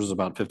average, which was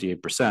about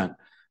 58%.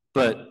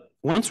 But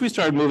once we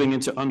started moving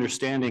into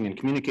understanding and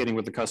communicating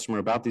with the customer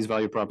about these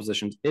value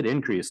propositions, it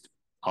increased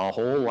a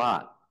whole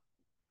lot.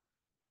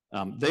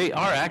 They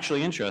are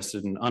actually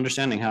interested in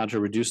understanding how to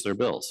reduce their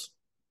bills.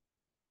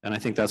 And I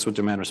think that's what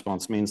demand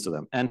response means to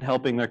them, and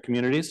helping their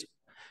communities,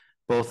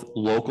 both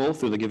local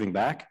through the giving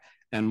back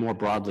and more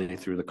broadly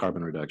through the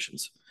carbon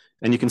reductions.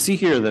 And you can see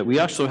here that we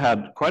actually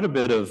had quite a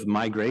bit of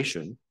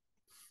migration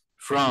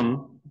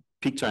from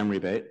peak time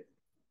rebate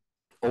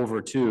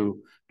over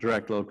to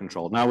direct load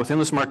control. Now, within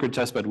the smart grid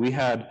testbed, we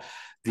had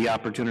the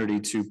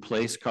opportunity to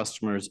place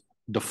customers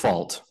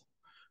default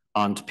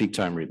onto peak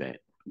time rebate.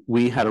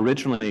 We had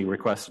originally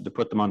requested to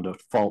put them on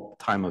default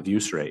time of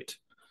use rate.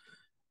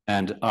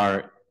 And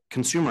our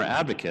consumer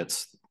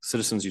advocates,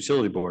 Citizens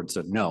Utility Board,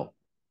 said, no,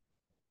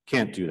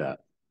 can't do that.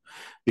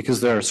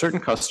 Because there are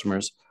certain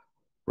customers,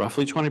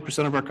 roughly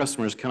 20% of our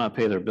customers cannot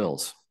pay their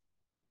bills.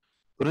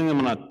 Putting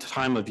them on a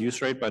time of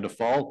use rate by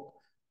default,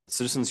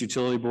 Citizens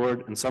Utility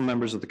Board and some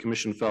members of the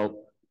commission felt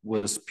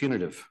was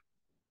punitive.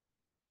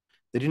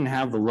 They didn't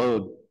have the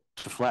load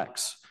to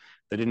flex.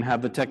 They didn't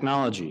have the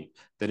technology.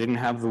 They didn't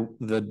have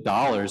the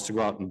dollars to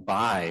go out and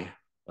buy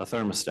a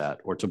thermostat,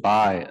 or to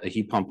buy a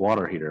heat pump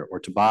water heater, or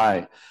to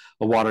buy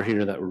a water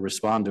heater that would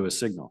respond to a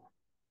signal.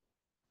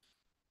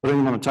 Putting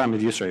them on a time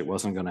of use rate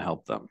wasn't going to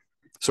help them.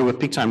 So with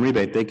peak time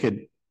rebate, they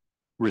could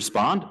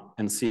respond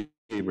and see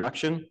a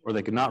reduction, or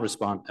they could not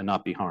respond and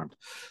not be harmed.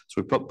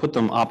 So we put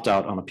them opt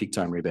out on a peak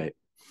time rebate.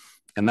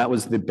 And that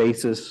was the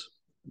basis,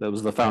 that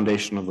was the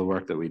foundation of the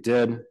work that we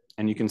did.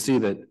 And you can see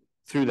that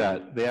through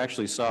that, they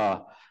actually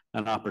saw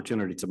an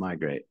opportunity to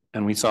migrate.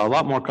 And we saw a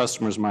lot more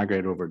customers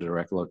migrate over to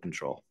direct load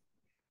control.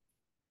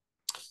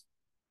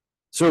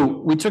 So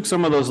we took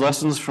some of those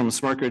lessons from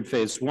Smart Grid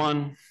Phase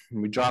 1,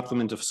 and we dropped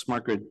them into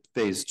Smart Grid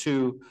Phase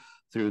 2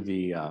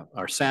 through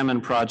our Salmon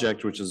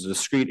project, which is a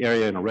discrete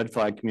area in a red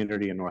flag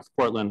community in North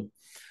Portland,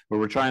 where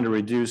we're trying to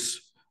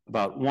reduce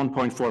about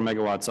 1.4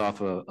 megawatts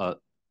off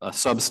a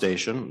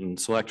substation and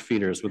select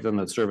feeders within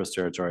the service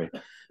territory.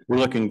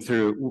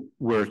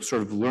 We're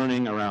sort of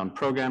learning around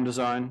program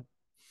design,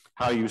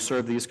 how you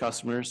serve these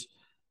customers.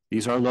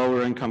 These are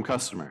lower income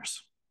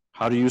customers.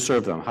 How do you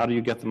serve them? How do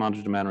you get them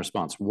onto demand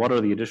response? What are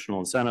the additional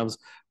incentives?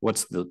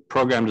 What's the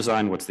program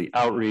design? What's the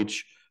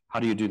outreach? How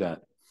do you do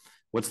that?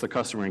 What's the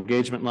customer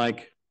engagement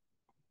like?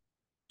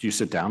 Do you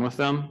sit down with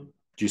them?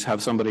 Do you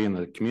have somebody in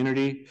the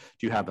community?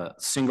 Do you have a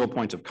single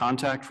point of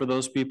contact for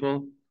those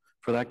people,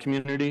 for that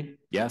community?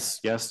 Yes,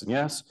 yes, and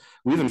yes.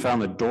 We even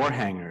found that door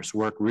hangers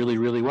work really,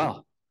 really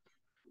well.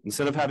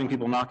 Instead of having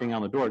people knocking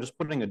on the door, just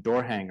putting a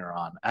door hanger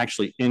on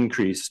actually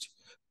increased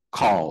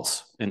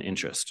calls and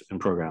interest in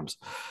programs.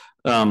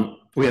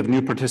 We have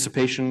new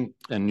participation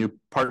and new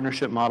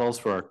partnership models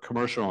for our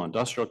commercial and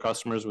industrial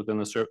customers within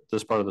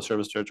this part of the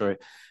service territory.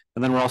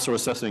 And then we're also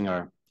assessing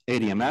our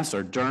ADMS,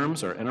 our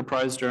DERMS, our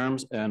enterprise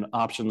DERMS, and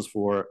options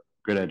for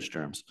grid edge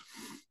DERMS.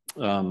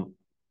 And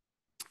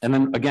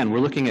then again, we're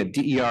looking at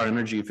DER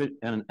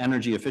and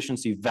energy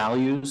efficiency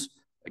values.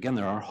 Again,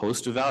 there are a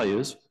host of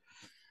values,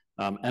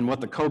 and what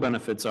the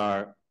co-benefits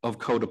are of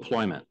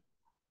co-deployment.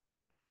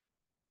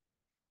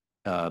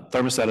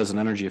 Thermostat is an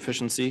energy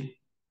efficiency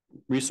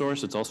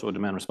resource. It's also a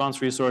demand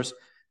response resource.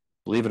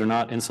 Believe it or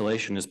not,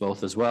 insulation is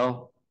both as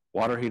well.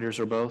 Water heaters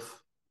are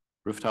both.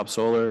 Rooftop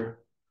solar,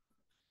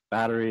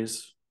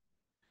 batteries,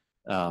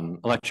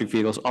 electric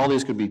vehicles, all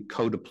these could be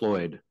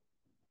co-deployed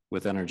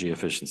with energy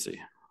efficiency.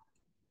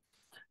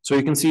 So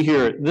you can see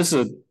here, this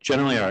is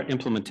generally our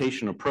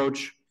implementation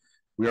approach.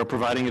 We are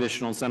providing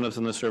additional incentives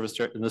in this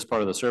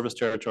part of the service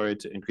territory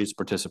to increase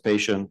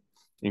participation,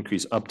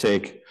 increase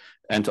uptake,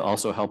 and to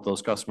also help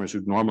those customers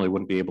who normally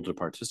wouldn't be able to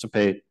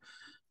participate.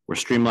 We're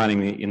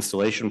streamlining the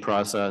installation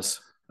process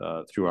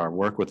through our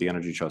work with the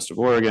Energy Trust of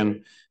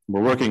Oregon.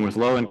 We're working with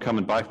low-income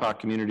and BIPOC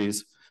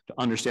communities to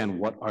understand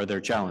what are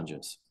their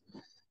challenges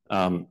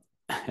and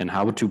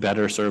how to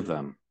better serve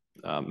them.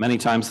 Many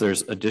times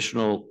there's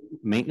additional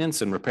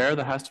maintenance and repair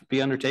that has to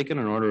be undertaken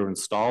in order to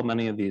install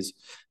many of these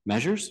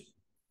measures.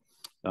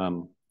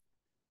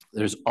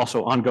 There's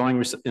also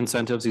ongoing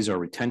incentives. These are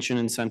retention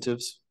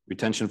incentives,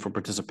 retention for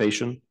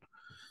participation.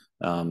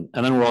 And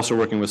then we're also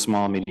working with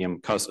small and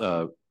medium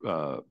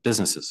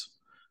businesses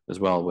as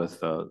well,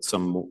 with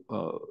some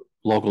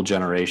local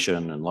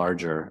generation and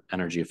larger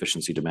energy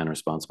efficiency demand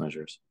response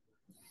measures.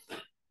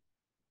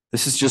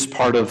 This is just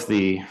part of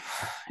the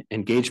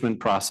engagement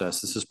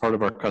process. This is part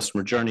of our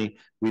customer journey.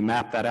 We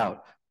map that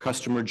out.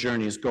 Customer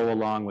journeys go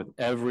along with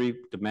every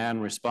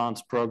demand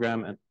response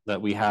program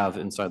that we have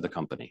inside the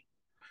company.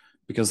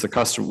 Because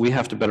we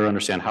have to better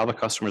understand how the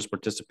customer is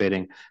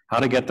participating, how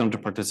to get them to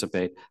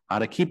participate, how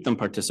to keep them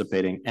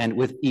participating, and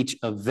with each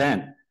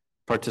event,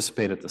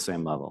 participate at the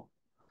same level.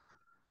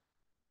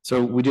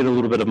 So we did a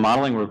little bit of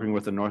modeling, working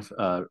with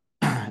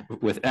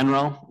with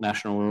NREL,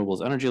 National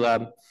Renewables Energy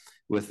Lab,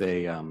 with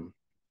a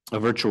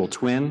virtual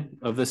twin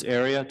of this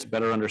area to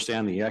better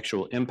understand the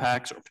actual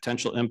impacts or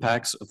potential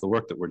impacts of the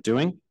work that we're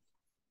doing.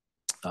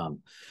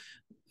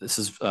 This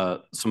is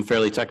some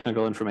fairly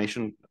technical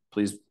information.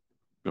 Please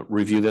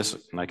review this,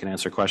 and I can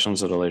answer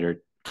questions at a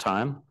later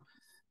time.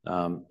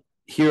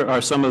 Here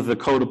are some of the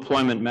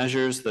co-deployment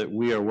measures that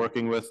we are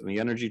working with in the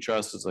Energy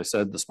Trust. As I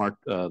said, the smart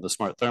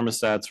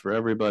thermostats for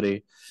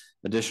everybody,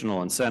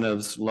 additional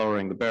incentives,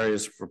 lowering the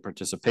barriers for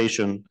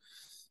participation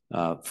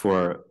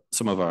for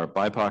some of our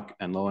BIPOC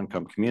and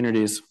low-income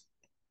communities.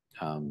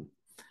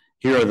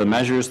 Here are the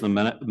measures,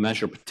 the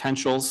measure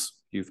potentials.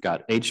 You've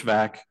got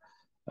HVAC,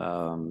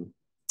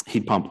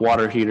 heat pump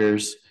water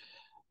heaters,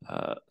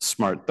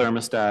 smart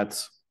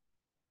thermostats.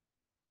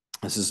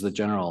 This is the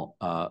general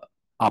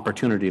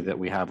opportunity that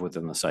we have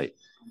within the site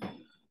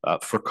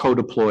for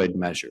co-deployed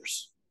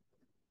measures.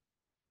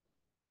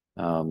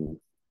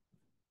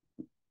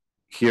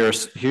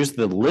 Here's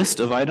the list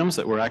of items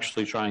that we're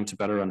actually trying to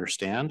better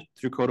understand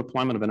through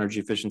co-deployment of energy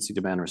efficiency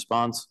demand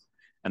response,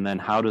 and then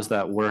how does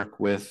that work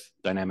with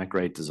dynamic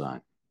rate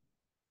design?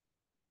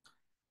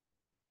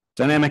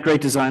 Dynamic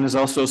rate design is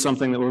also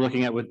something that we're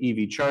looking at with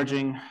EV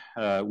charging.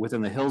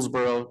 Within the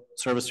Hillsborough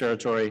service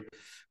territory,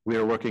 we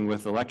are working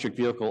with electric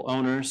vehicle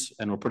owners,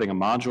 and we're putting a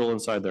module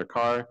inside their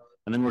car,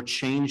 and then we're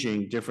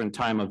changing different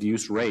time of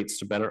use rates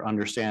to better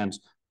understand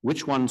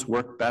which ones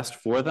work best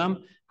for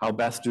them, how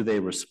best do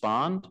they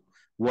respond,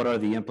 what are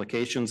the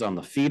implications on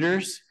the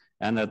feeders,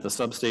 and at the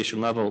substation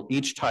level,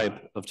 each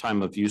type of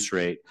time of use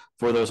rate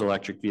for those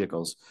electric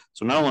vehicles.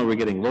 So not only are we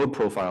getting load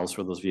profiles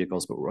for those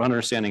vehicles, but we're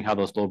understanding how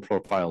those load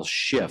profiles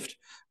shift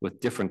with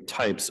different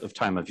types of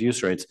time of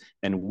use rates,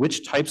 and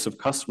which types of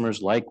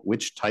customers like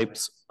which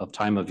types of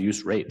time of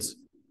use rates.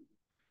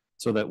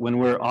 So that when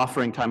we're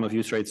offering time of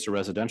use rates to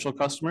residential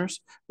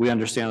customers, we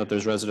understand that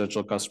there's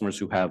residential customers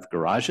who have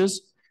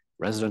garages,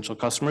 residential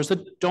customers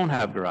that don't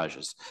have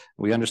garages.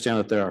 We understand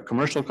that there are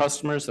commercial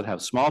customers that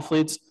have small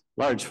fleets,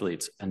 large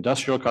fleets,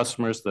 industrial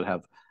customers that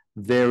have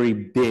very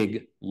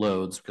big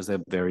loads because they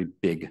have very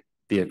big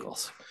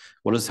vehicles.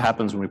 What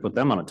happens when we put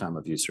them on a time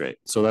of use rate?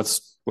 So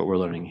that's what we're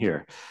learning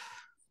here.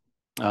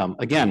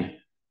 Again,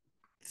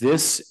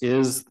 this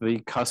is the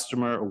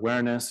customer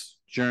awareness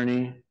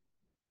journey.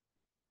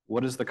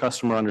 What does the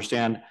customer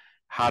understand?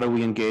 How do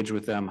we engage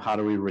with them? How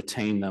do we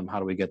retain them? How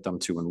do we get them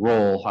to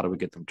enroll? How do we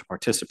get them to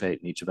participate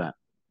in each event?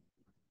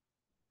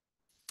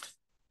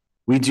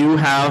 We do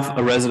have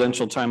a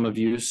residential time of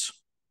use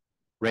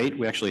rate.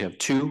 We actually have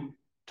 2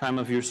 time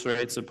of use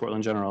rates at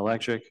Portland General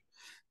Electric.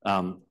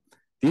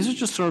 These are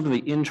just sort of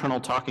the internal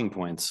talking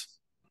points,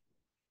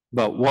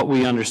 but what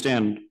we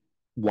understand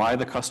why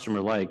the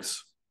customer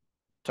likes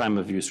time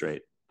of use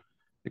rate.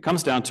 It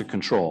comes down to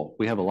control.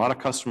 We have a lot of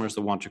customers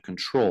that want to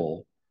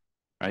control,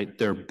 right,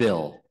 their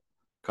bill.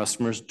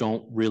 Customers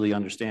don't really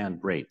understand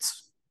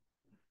rates.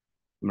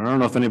 I don't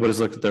know if anybody's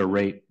looked at their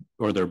rate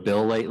or their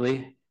bill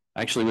lately.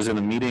 I actually was in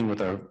a meeting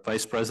with our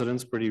vice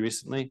presidents pretty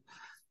recently,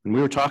 and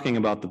we were talking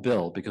about the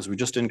bill because we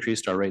just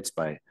increased our rates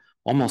by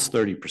almost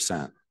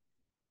 30%.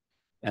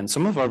 And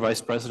some of our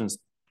vice presidents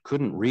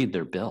couldn't read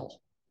their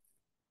bill.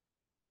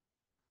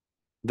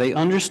 They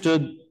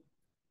understood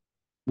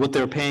what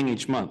they're paying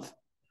each month,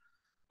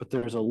 but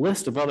there's a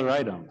list of other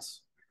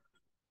items,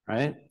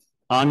 right,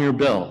 on your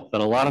bill that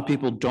a lot of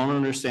people don't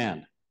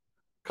understand.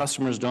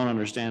 Customers don't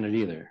understand it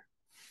either.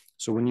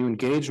 So when you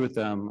engage with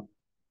them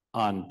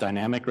on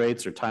dynamic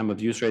rates or time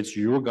of use rates,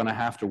 you're going to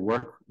have to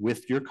work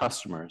with your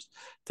customers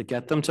to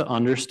get them to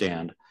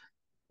understand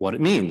what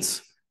it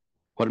means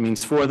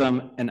for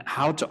them, and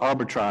how to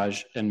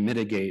arbitrage and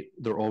mitigate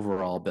their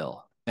overall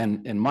bill.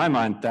 And in my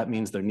mind, that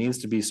means there needs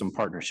to be some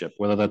partnership,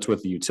 whether that's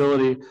with the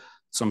utility,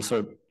 some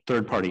sort of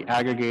third-party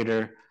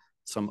aggregator,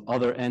 some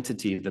other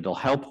entity that'll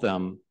help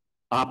them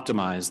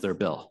optimize their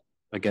bill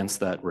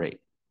against that rate.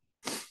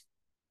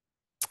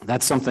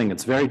 That's something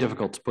that's very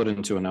difficult to put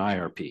into an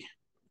IRP.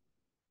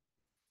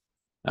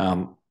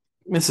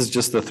 This is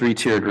just the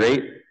 3-tiered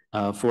rate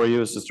for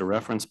you. It's just a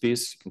reference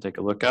piece you can take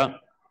a look at.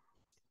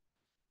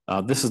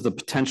 This is the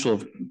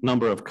potential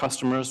number of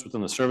customers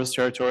within the service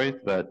territory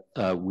that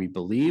we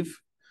believe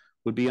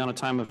would be on a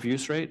time of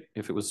use rate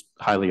if it was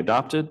highly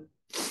adopted,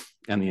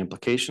 and the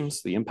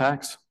implications, the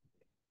impacts.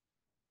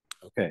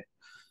 Okay,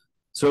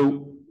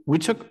 So we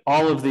took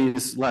all of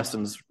these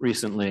lessons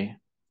recently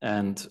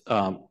and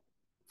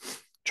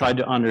tried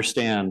to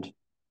understand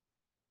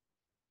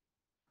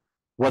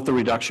what the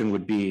reduction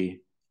would be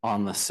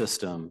on the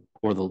system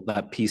or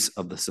that piece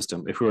of the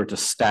system if we were to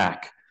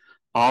stack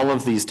all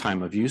of these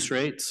time of use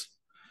rates,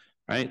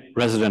 right?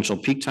 Residential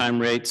peak time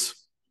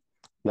rates,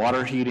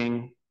 water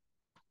heating,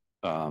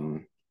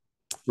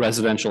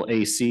 residential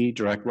AC,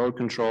 direct load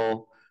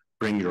control,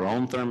 bring your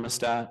own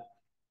thermostat,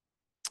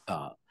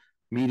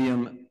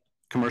 medium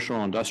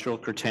commercial industrial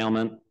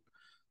curtailment,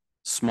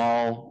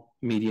 small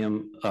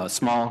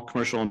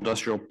commercial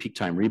industrial peak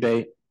time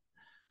rebate,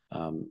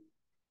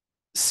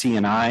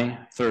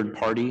 C&I third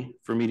party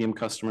for medium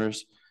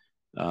customers,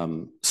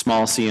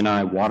 small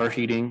C&I water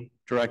heating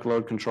direct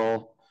load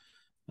control,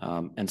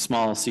 and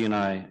small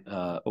C&I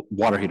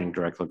water heating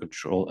direct load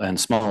control, and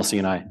small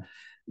C&I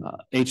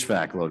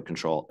HVAC load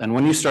control. And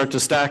when you start to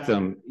stack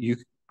them,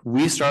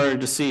 we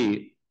started to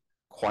see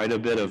quite a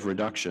bit of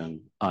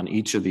reduction on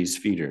each of these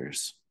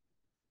feeders.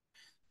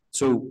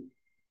 So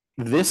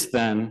this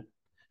then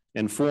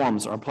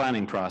informs our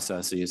planning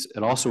processes.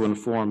 It also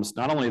informs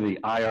not only the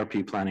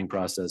IRP planning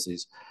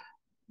processes,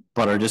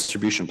 but our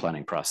distribution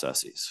planning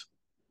processes.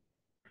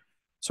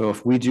 So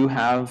if we do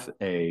have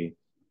a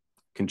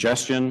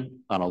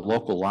congestion on a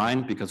local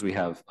line because we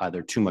have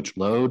either too much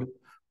load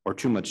or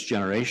too much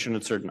generation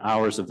at certain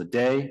hours of the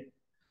day,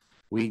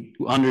 we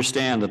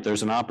understand that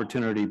there's an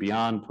opportunity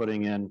beyond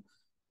putting in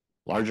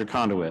larger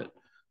conduit,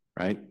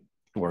 right,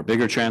 or a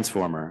bigger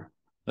transformer,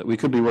 that we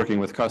could be working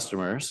with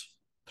customers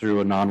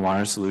through a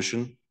non-wire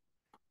solution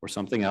or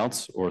something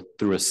else, or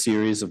through a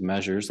series of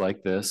measures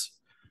like this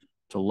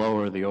to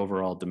lower the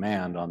overall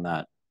demand on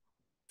that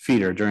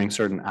feeder during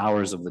certain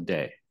hours of the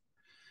day.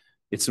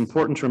 It's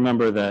important to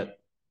remember that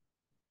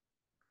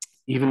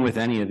even with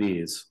any of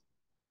these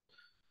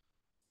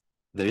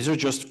are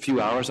just a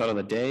few hours out of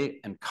the day,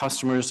 and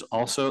customers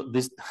also,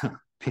 this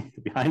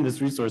behind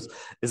this resource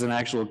is an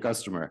actual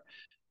customer.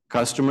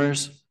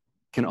 Customers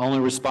can only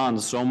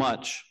respond so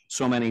much,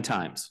 so many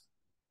times.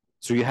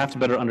 So you have to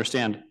better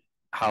understand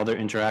how they're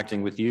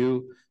interacting with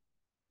you,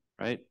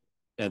 right?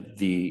 At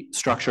the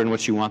structure in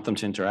which you want them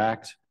to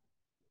interact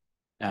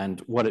and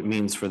what it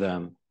means for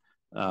them.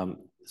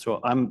 So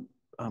I'm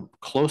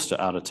close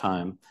to out of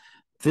time.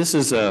 This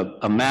is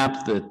a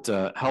map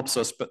that helps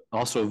us but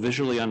also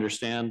visually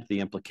understand the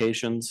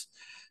implications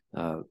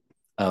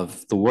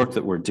of the work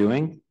that we're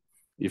doing.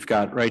 You've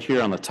got right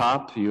here on the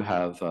top, you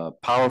have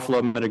power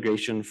flow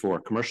mitigation for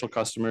commercial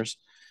customers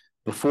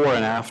before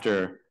and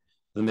after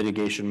the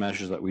mitigation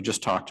measures that we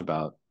just talked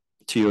about,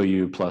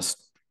 TOU plus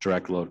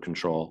direct load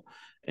control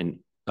and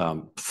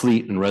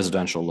fleet and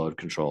residential load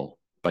control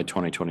by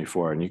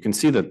 2024. And you can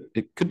see that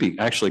it could be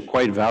actually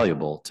quite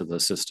valuable to the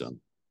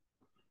system.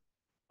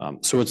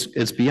 So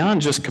it's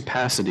beyond just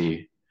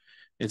capacity.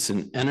 It's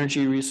an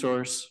energy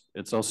resource.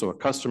 It's also a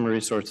customer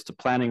resource. It's a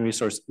planning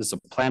resource. It's a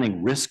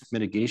planning risk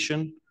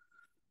mitigation.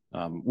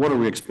 What are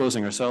we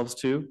exposing ourselves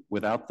to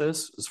without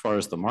this as far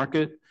as the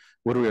market?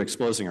 What are we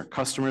exposing our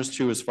customers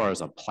to as far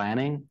as a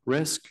planning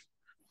risk?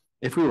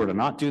 If we were to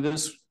not do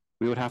this,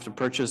 we would have to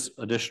purchase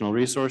additional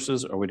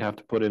resources or we'd have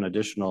to put in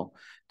additional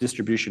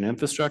distribution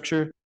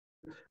infrastructure.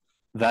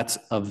 That's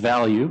a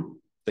value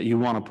that you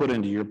want to put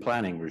into your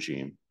planning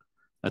regime.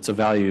 That's a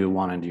value you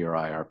want into your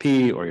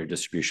IRP or your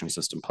distribution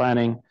system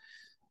planning.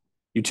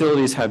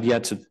 Utilities have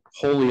yet to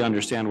wholly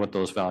understand what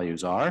those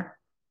values are,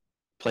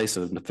 place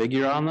a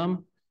figure on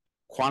them.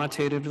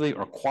 Quantitatively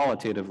or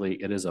qualitatively,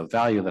 it is a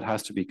value that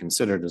has to be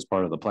considered as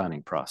part of the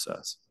planning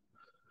process.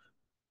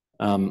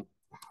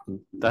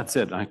 That's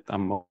it.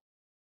 I'm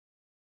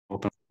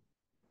open.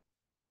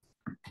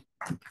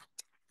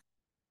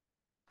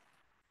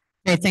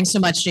 Okay, thanks so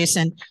much,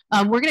 Jason.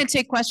 We're going to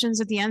take questions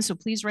at the end, so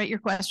please write your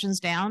questions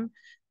down.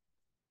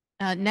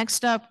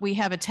 Next up, we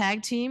have a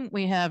tag team.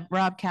 We have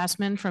Rob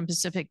Kasman from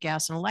Pacific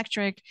Gas and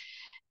Electric,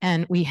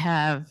 and we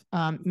have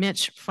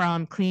Mitch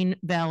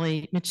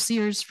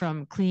Sears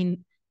from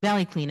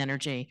Valley Clean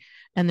Energy,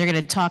 and they're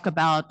going to talk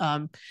about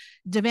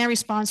demand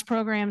response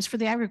programs for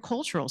the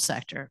agricultural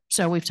sector.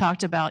 So we've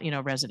talked about,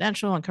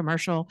 residential and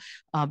commercial,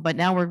 but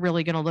now we're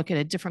really going to look at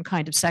a different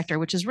kind of sector,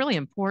 which is really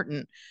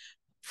important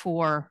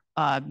for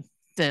the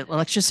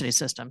electricity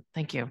system.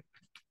 Thank you.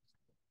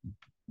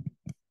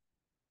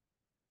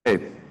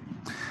 Hey,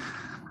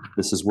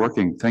 this is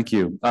working. Thank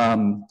you.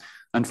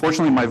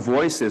 Unfortunately, my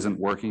voice isn't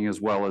working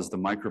as well as the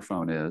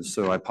microphone is,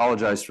 so I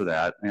apologize for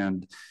that.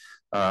 And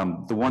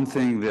the one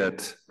thing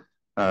that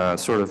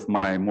sort of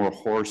my more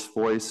hoarse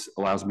voice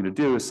allows me to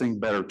do is sing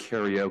better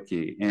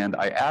karaoke. And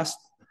I asked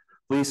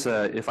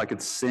Lisa if I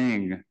could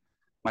sing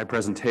my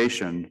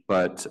presentation,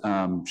 but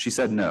she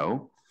said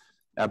no,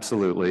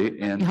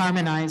 absolutely. And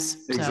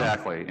harmonize.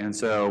 Exactly. So. And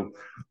so,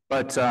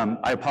 but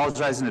I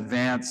apologize in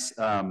advance.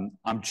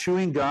 I'm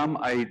chewing gum.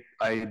 I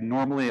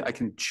normally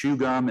can chew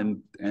gum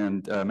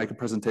and make a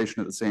presentation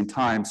at the same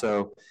time.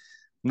 So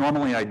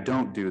normally I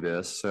don't do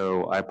this.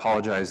 So I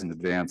apologize in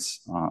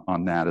advance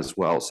on that as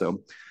well.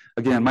 So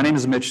again, my name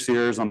is Mitch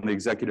Sears. I'm the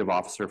executive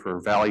officer for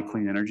Valley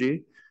Clean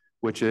Energy.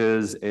 which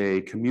is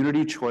a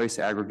community choice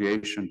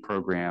aggregation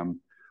program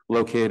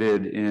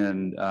located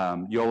in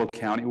Yolo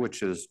County,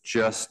 which is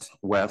just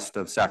west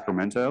of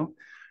Sacramento.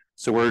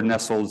 So we're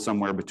nestled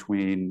somewhere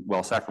between,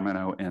 well,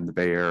 Sacramento and the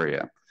Bay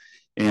Area.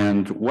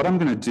 And what I'm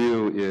going to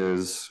do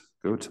is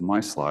go to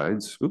my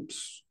slides.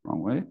 Oops,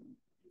 wrong way.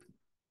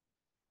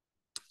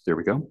 There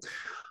we go.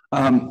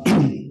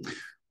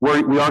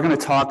 We are going to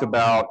talk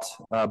about,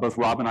 both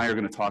Rob and I are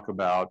going to talk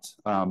about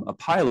a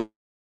pilot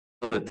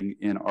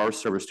in our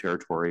service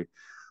territory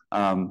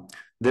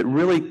that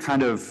really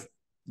kind of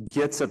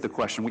gets at the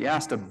question. We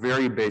asked a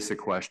very basic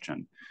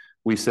question.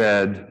 We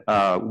said,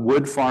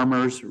 would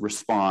farmers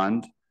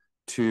respond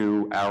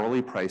to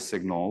hourly price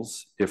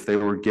signals if they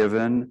were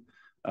given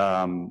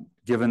the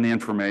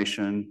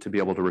information to be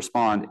able to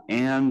respond,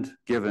 and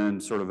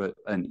given sort of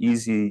an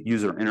easy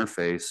user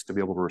interface to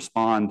be able to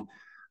respond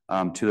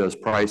to those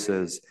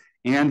prices,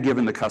 and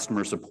given the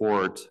customer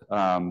support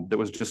that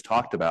was just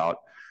talked about,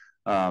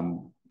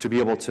 to be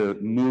able to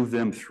move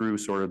them through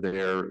sort of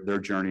their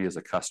journey as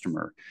a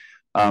customer.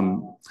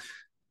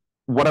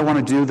 What I want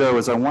to do, though,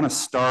 is I want to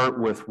start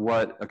with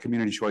what a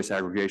community choice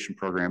aggregation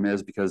program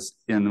is, because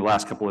in the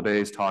last couple of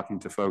days talking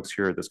to folks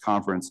here at this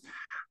conference,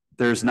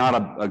 there's not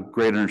a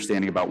great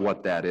understanding about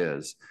what that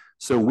is.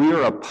 So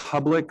we're a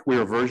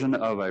version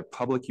of a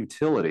public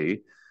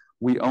utility.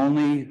 We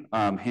only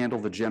handle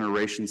the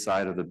generation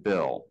side of the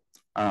bill.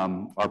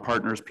 Our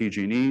partners,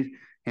 PG&E,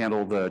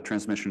 handle the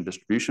transmission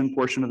distribution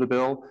portion of the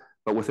bill,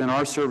 but within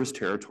our service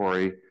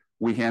territory,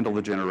 we handle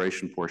the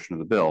generation portion of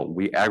the bill.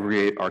 We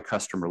aggregate our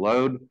customer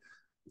load.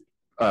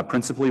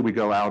 Principally, we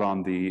go out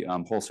on the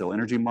wholesale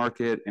energy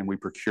market and we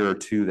procure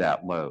to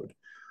that load.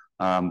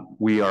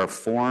 We are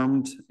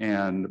formed,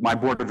 and my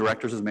board of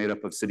directors is made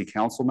up of city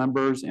council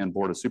members and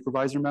board of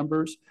supervisor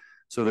members.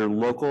 So they're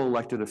local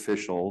elected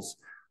officials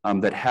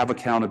that have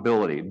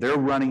accountability. They're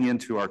running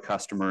into our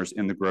customers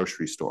in the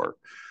grocery store,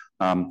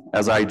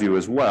 as I do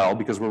as well,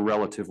 because we're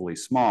relatively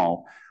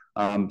small.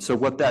 So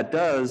what that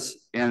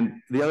does,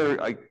 and the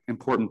other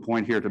important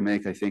point here to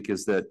make, I think,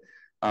 is that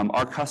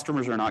our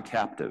customers are not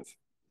captive.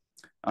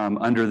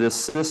 Under this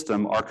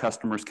system, our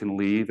customers can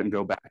leave and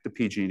go back to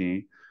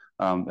PG&E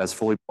as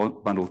fully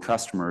bundled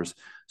customers.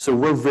 So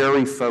we're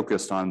very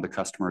focused on the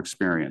customer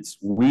experience.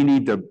 We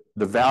need the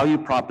value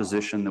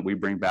proposition that we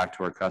bring back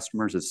to our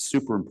customers is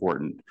super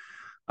important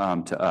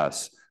to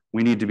us.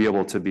 We need to be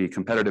able to be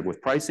competitive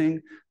with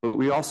pricing, but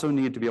we also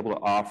need to be able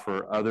to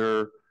offer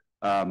other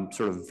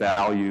sort of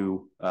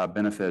value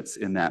benefits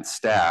in that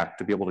stack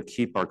to be able to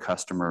keep our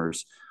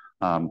customers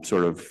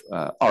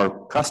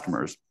our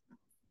customers.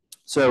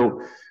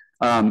 So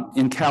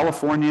in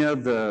California,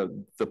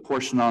 the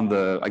portion on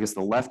the, I guess,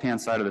 the left-hand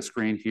side of the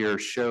screen here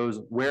shows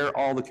where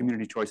all the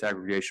community choice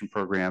aggregation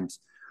programs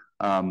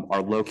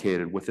are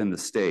located within the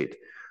state.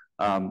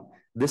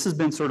 This has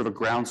been sort of a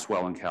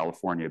groundswell in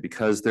California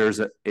because there's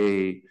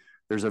a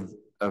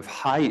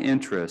high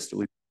interest, at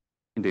least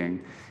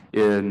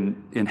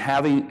in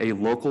having a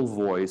local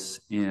voice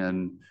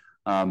in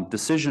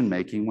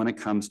decision-making when it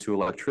comes to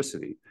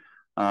electricity.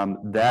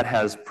 That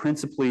has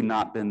principally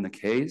not been the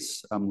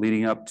case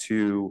leading up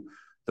to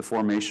the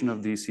formation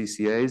of these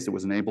CCAs. It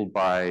was enabled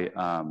by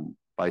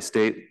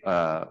state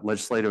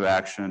legislative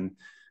action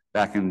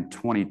back in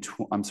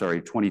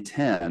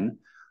 2010.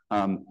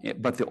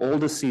 But the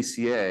oldest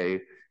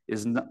CCA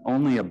is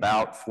only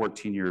about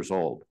 14 years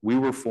old. We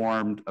were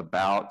formed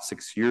about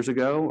 6 years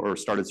ago, or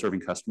started serving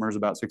customers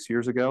about 6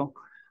 years ago.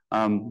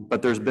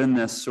 But there's been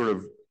this sort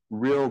of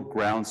real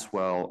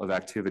groundswell of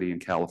activity in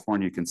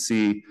California. You can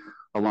see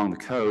along the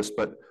coast,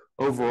 but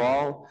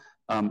overall,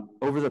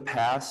 over the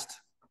past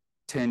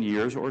 10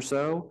 years or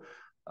so,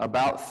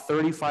 about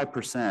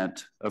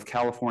 35% of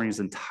California's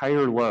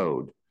entire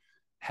load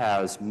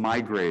has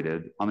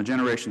migrated, on the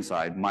generation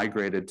side,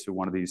 migrated to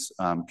one of these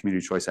community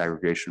choice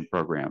aggregation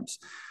programs.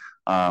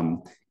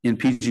 In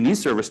PG&E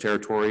service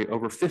territory,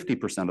 over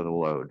 50% of the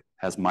load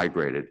has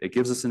migrated. It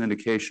gives us an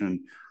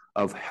indication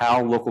of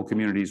how local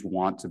communities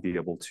want to be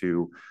able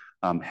to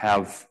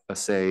have a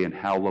say in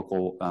how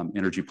local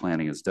energy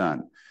planning is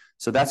done.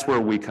 So that's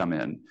where we come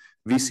in.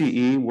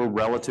 VCE, we're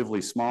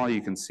relatively small.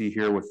 You can see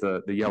here with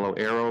the yellow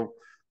arrow,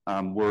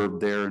 we're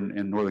there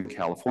in Northern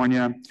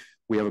California.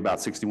 We have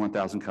about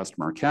 61,000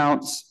 customer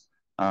accounts,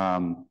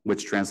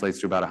 which translates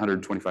to about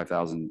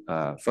 125,000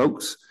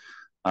 folks,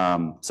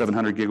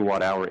 700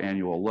 gigawatt hour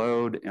annual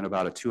load, and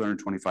about a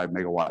 225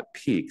 megawatt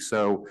peak.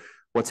 So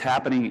what's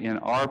happening in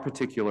our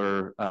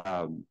particular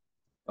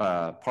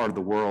part of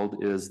the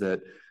world is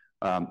that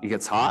it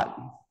gets hot.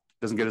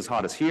 Doesn't get as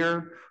hot as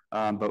here,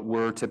 but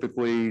we're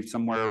typically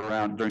somewhere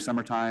around, during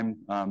summertime,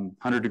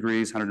 100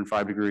 degrees,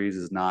 105 degrees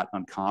is not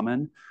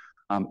uncommon.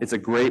 It's a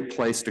great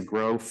place to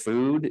grow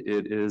food.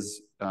 It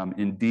is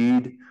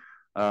indeed,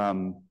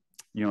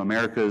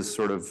 America's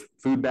sort of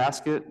food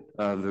basket,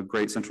 the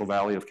Great Central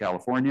Valley of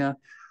California.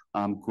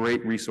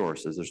 Great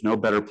resources. There's no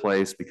better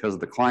place because of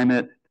the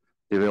climate,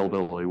 the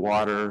availability of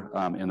water,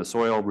 and the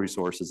soil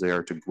resources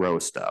there to grow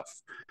stuff.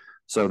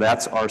 So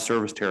that's our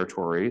service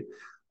territory.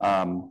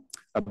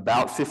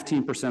 About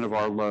 15% of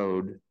our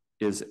load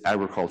is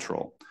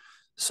agricultural.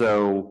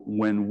 So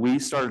when we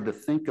started to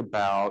think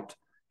about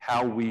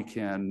how we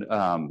can,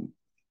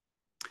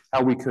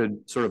 how we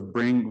could sort of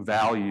bring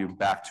value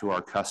back to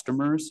our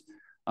customers,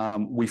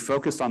 we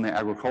focused on the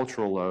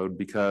agricultural load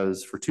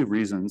because for two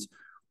reasons.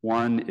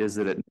 One is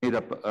that it made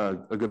up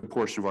a good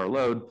portion of our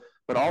load,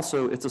 but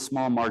also it's a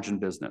small margin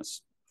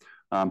business,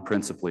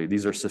 principally.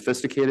 These are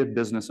sophisticated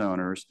business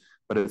owners,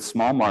 but it's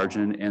small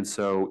margin, and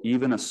so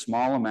even a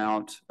small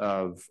amount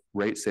of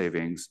rate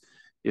savings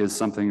is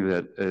something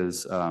that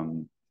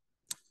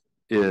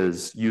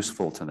is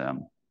useful to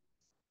them.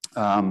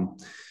 The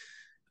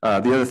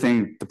other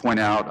thing to point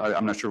out,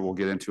 I'm not sure we'll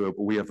get into it,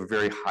 but we have a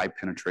very high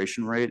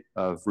penetration rate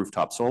of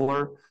rooftop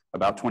solar.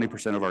 About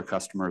 20% of our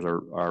customers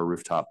are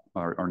rooftop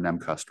or NEM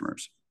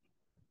customers.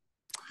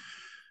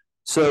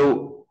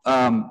 So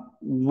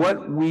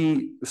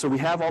we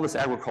have all this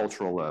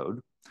agricultural load.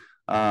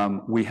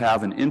 We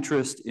have an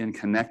interest in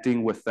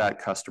connecting with that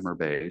customer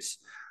base.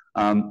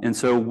 And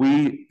so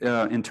we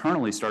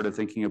internally started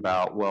thinking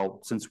about,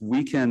 well, since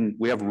we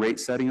have rate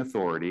setting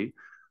authority,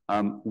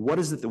 what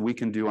is it that we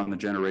can do on the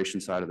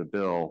generation side of the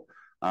bill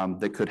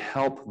that could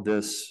help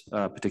this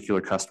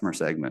particular customer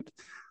segment?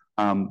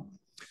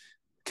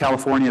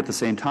 California at the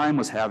same time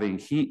was having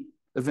heat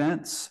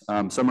events.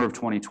 Summer of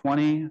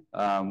 2020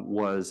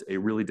 was a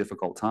really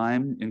difficult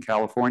time in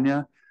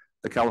California.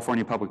 The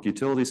California Public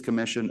Utilities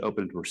Commission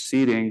opened a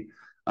proceeding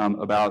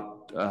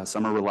about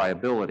summer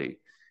reliability.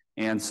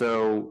 And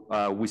so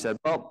we said,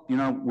 well, you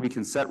know, we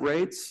can set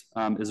rates.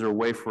 Is there a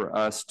way for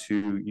us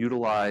to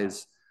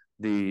utilize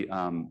the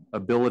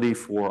ability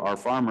for our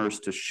farmers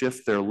to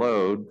shift their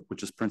load,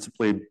 which is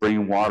principally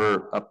bringing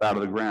water up out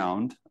of the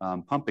ground,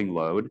 pumping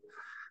load,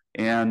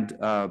 and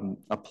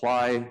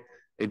apply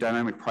a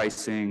dynamic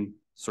pricing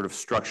sort of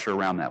structure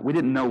around that. We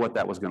didn't know what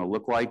that was going to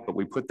look like, but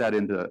we put that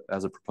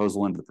as a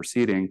proposal into the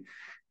proceeding.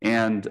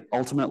 And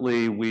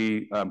ultimately,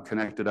 we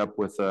connected up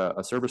with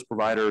a service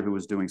provider who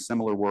was doing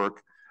similar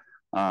work.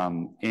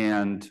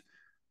 And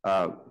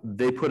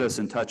they put us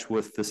in touch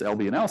with this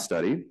LBNL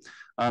study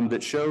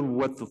that showed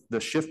what the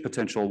shift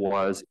potential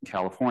was in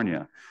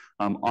California.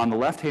 On the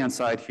left-hand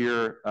side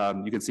here,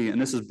 you can see,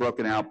 and this is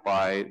broken out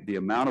by the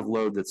amount of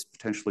load that's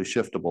potentially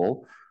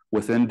shiftable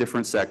within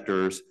different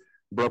sectors,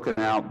 broken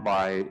out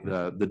by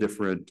the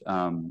different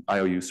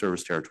IOU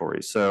service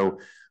territories. So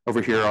over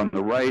here on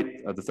the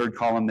right, the third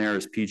column there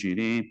is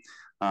PG&E.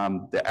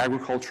 The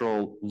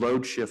agricultural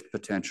load shift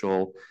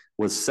potential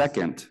was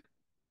second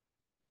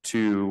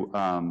to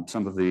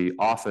some of the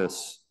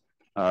office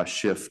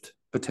shift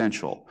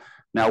potential.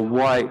 Now,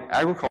 why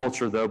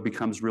agriculture, though,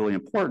 becomes really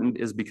important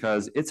is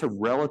because it's a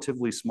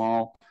relatively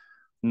small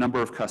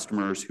number of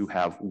customers who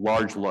have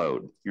large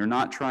load. You're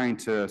not trying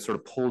to sort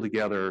of pull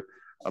together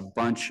a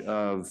bunch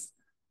of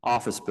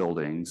office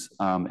buildings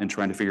and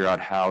trying to figure out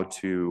how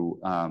to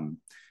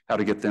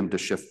get them to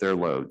shift their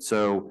load.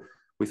 So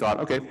we thought,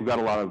 okay, we've got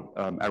a lot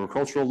of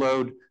agricultural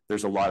load.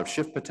 There's a lot of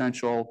shift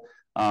potential.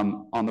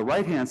 On the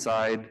right-hand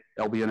side,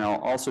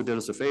 LBNL also did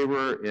us a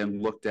favor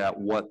and looked at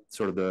what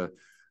sort of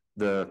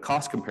the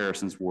cost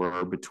comparisons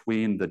were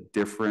between the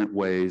different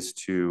ways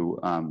to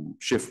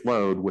shift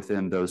load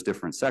within those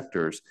different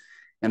sectors.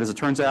 And as it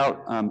turns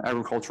out,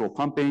 agricultural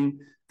pumping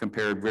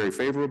compared very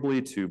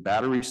favorably to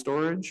battery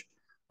storage.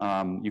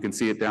 You can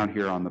see it down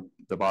here on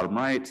the bottom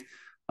right.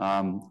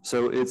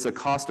 So it's a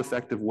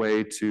cost-effective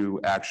way to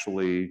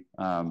actually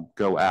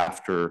go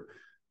after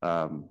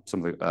some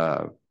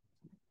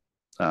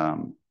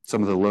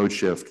of the load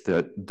shift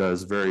that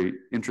does very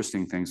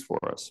interesting things for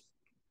us.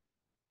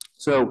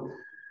 So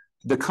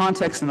the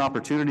context and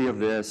opportunity of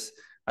this,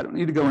 I don't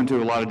need to go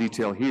into a lot of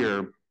detail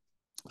here,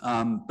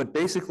 but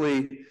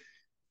basically,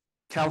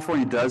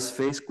 California does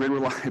face grid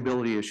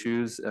reliability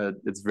issues.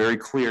 It's very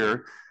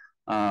clear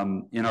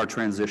in our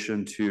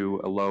transition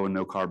to a low and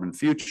no carbon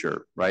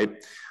future, right?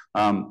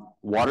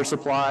 Water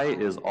supply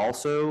is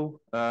also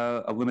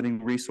a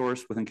limiting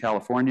resource within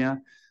California.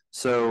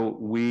 So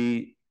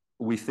we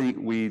think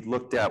we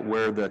looked at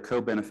where the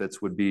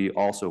co-benefits would be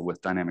also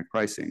with dynamic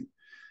pricing.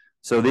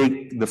 So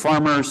the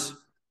farmers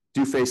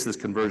do face this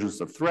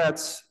convergence of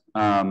threats,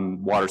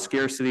 water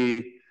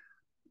scarcity,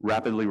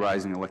 rapidly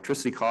rising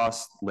electricity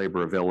costs,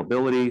 labor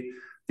availability.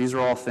 These are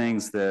all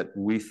things that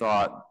we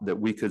thought that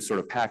we could sort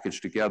of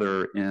package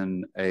together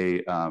in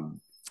a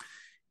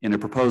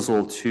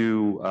proposal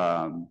to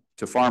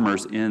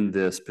farmers in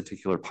this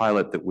particular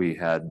pilot that we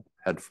had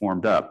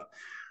formed up.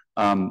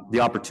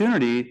 The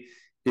opportunity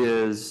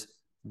is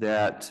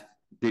that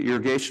the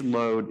irrigation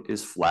load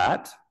is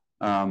flat,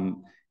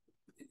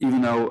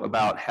 even though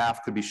about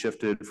half could be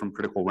shifted from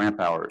critical ramp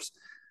hours.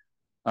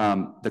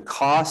 The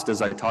cost,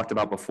 as I talked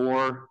about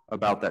before,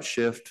 about that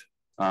shift,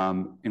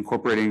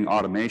 incorporating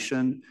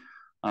automation,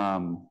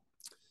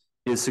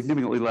 is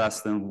significantly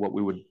less than what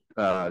we would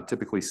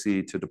typically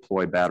see to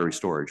deploy battery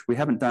storage. We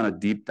haven't done a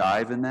deep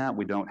dive in that.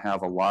 We don't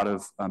have a lot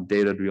of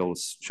data to be able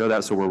to show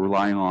that, so we're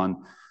relying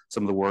on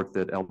some of the work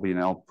that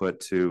LBNL put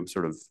to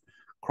sort of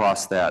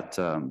cross that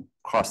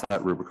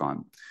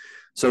Rubicon.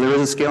 So there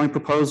is a scaling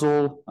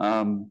proposal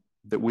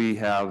that we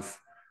have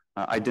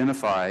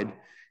identified,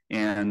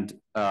 and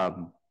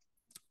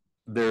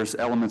there's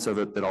elements of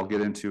it that I'll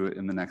get into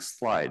in the next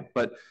slide.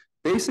 But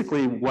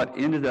basically what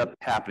ended up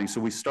happening,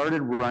 so we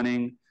started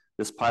running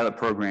this pilot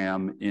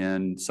program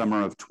in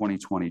summer of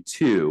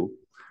 2022,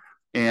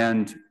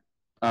 and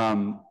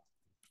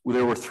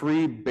there were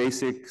three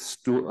basic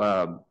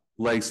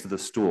legs to the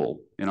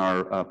stool in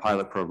our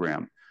pilot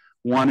program.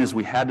 One is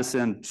we had to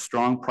send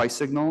strong price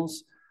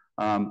signals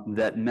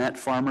that met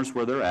farmers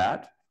where they're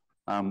at.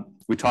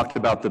 We talked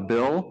about the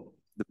bill.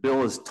 The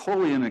bill is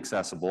totally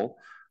inaccessible.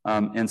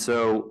 And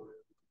so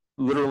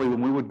literally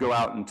when we would go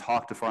out and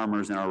talk to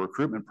farmers in our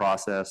recruitment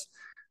process,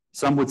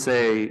 some would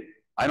say,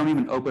 I don't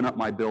even open up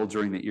my bill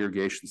during the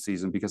irrigation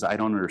season because I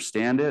don't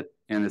understand it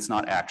and it's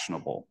not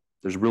actionable.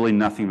 There's really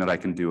nothing that I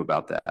can do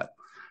about that.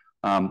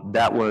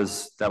 That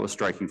was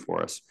striking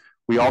for us.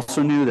 We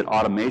also knew that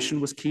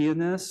automation was key in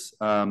this.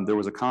 There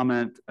was a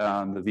comment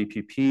on the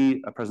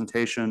VPP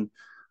presentation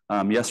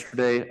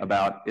yesterday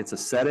about it's a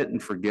set it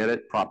and forget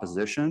it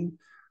proposition.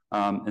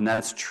 And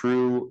that's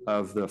true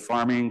of the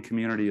farming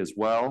community as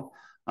well.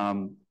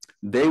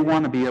 They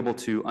want to be able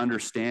to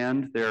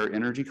understand their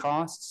energy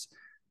costs.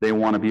 They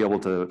want to be able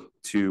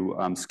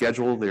to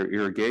schedule their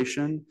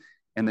irrigation,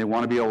 and they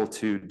want to be able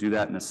to do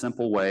that in a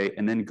simple way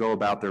and then go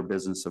about their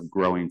business of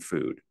growing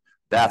food.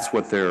 That's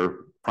what their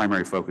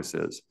primary focus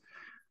is.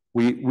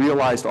 We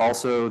realized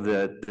also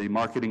that the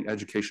marketing,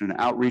 education, and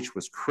outreach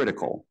was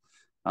critical.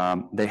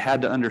 They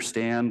had to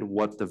understand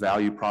what the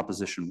value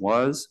proposition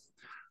was.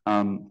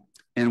 And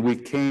it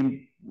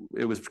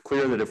was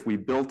clear that if we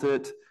built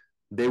it,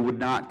 they would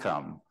not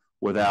come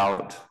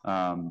without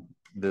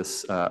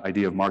this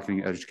idea of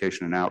marketing,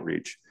 education, and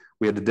outreach.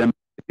 We had to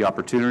demonstrate the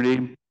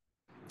opportunity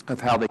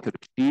of how they could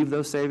achieve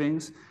those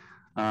savings,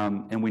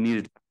 and we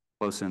needed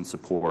close-in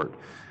support.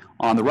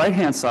 On the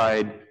right-hand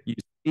side, you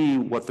see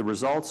what the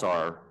results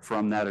are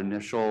from that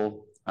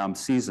initial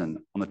season.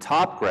 On the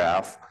top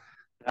graph,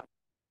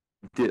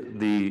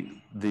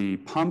 the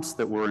pumps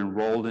that were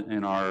enrolled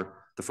in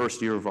the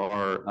first year of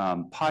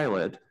our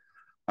pilot,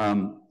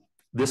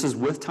 this is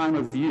with time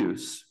of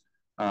use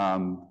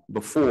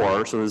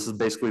before, so this is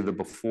basically the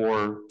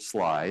before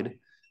slide.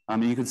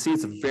 You can see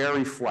it's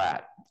very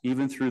flat,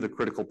 even through the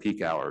critical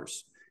peak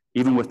hours,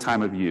 even with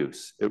time of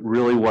use. It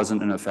really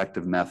wasn't an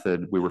effective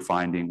method we were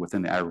finding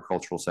within the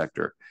agricultural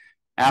sector.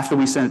 After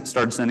we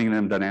started sending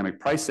them dynamic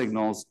price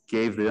signals,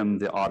 gave them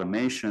the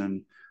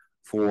automation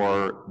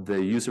for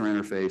the user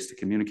interface to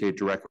communicate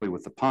directly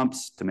with the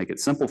pumps, to make it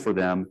simple for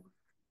them,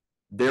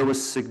 there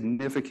was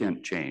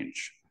significant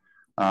change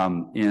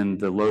in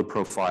the load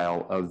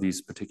profile of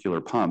these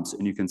particular pumps.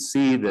 And you can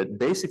see that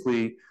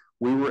basically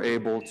we were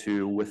able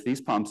to, with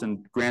these pumps,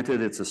 and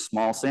granted it's a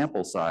small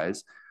sample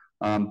size,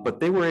 but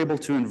they were able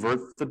to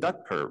invert the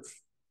duck curve.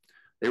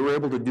 They were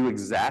able to do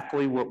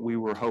exactly what we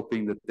were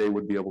hoping that they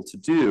would be able to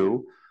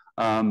do,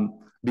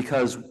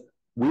 because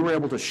we were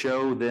able to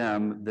show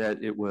them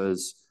that it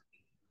was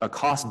a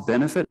cost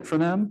benefit for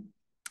them,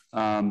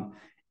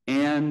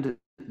 and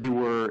we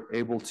were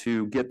able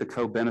to get the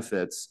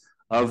co-benefits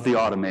of the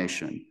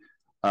automation,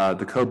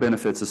 the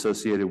co-benefits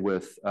associated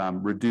with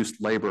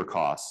reduced labor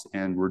costs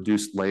and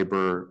reduced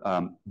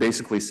labor,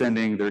 basically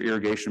sending their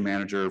irrigation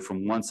manager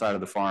from one side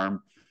of the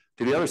farm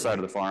to the other side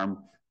of the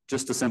farm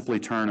just to simply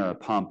turn a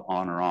pump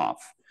on or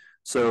off.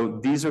 So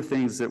these are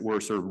things that were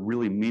sort of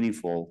really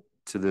meaningful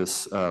to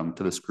this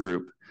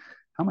group.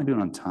 How am I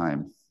doing on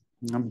time?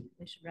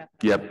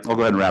 Yep, I'll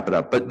go ahead and wrap it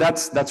up. But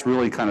that's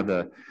really kind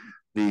of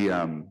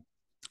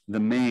the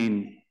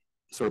main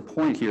sort of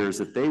point here is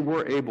that they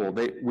were able,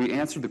 we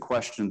answered the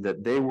question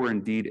that they were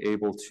indeed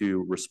able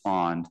to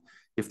respond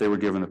if they were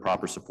given the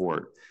proper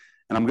support.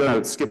 And I'm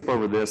going to skip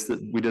over this, that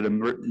we did a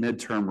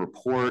midterm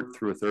report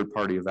through a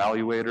third-party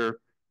evaluator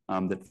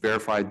that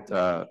verified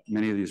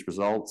many of these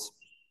results.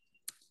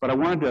 But I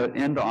wanted to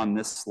end on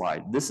this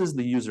slide. This is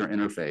the user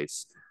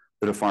interface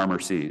that a farmer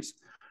sees.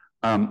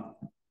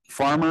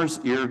 Farmers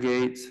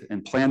irrigate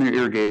and plan their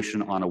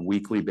irrigation on a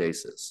weekly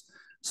basis.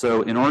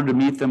 So in order to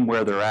meet them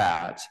where they're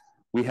at,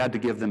 we had to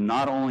give them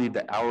not only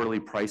the hourly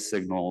price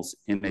signals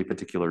in a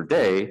particular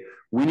day,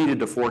 we needed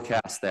to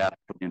forecast that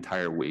for the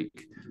entire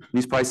week.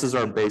 These prices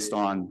are based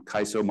on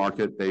CAISO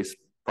market-based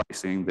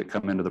pricing that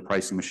come into the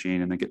pricing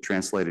machine and then get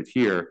translated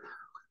here.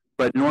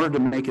 But in order to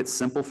make it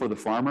simple for the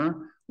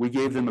farmer, we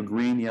gave them a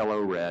green, yellow,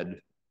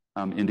 red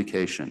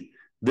indication.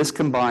 This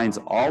combines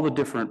all the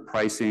different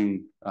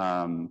pricing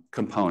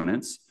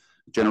components,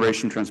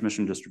 generation,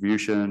 transmission,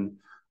 distribution,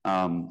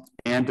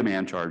 and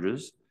demand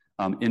charges,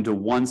 into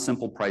one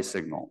simple price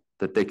signal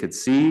that they could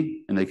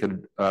see and they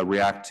could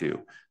react to.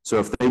 So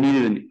if they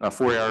needed a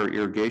 4-hour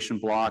irrigation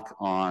block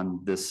on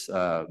this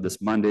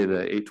Monday,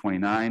 the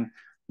 8/29,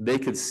 they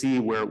could see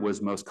where it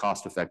was most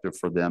cost effective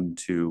for them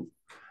to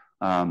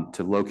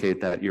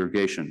locate that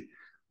irrigation.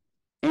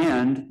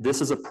 And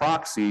this is a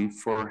proxy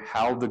for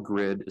how the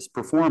grid is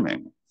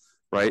performing,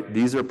 right?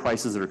 These are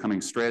prices that are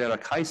coming straight out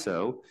of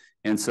CAISO.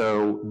 And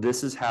so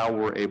this is how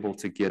we're able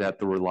to get at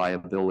the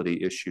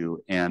reliability issue.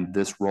 And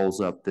this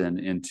rolls up then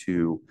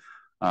into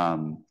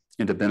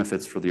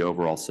benefits for the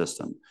overall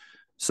system.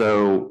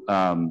 So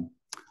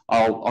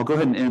I'll go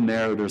ahead and end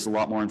there. There's a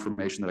lot more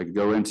information that I could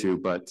go into,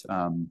 but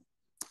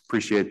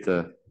appreciate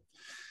the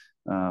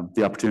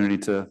opportunity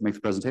to make the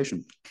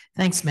presentation.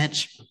 Thanks,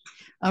 Mitch.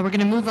 We're going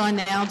to move on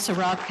now to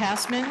Rob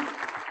Kasman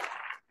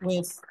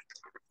with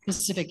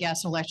Pacific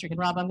Gas and Electric. And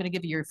Rob, I'm going to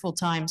give you your full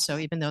time. So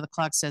even though the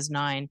clock says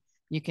 9,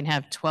 you can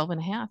have 12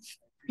 and a half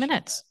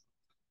minutes.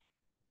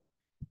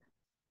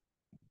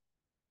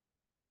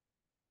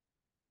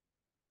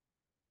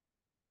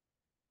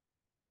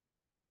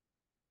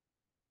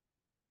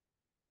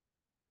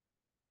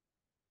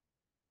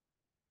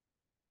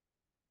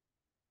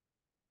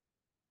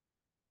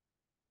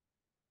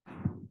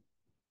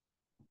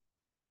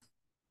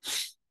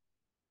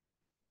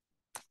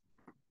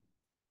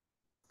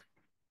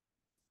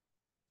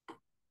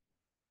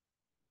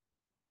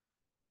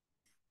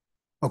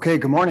 Okay,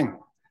 good morning.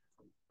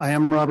 I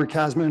am Robert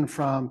Kasman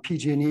from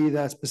PG&E,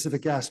 that's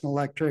Pacific Gas and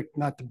Electric,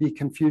 not to be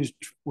confused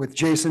with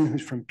Jason,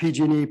 who's from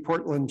PG&E,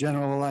 Portland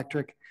General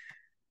Electric.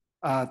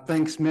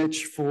 Thanks,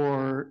 Mitch,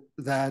 for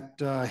that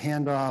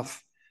handoff.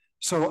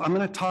 So I'm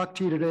going to talk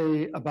to you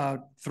today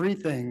about 3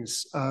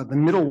 things. The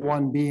middle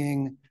one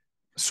being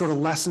sort of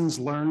lessons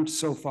learned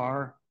so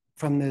far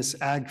from this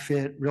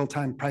AgFIT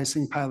real-time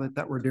pricing pilot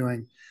that we're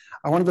doing.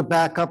 I wanted to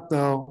back up,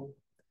 though,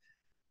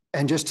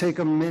 and just take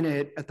a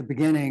minute at the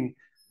beginning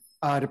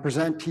to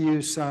present to you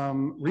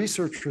some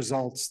research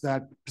results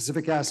that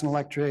Pacific Gas and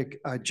Electric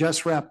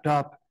just wrapped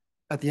up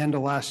at the end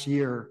of last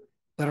year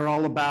that are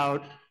all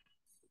about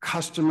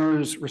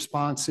customers'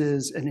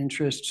 responses and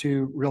interest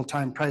to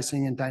real-time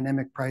pricing and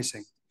dynamic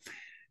pricing.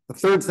 The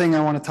third thing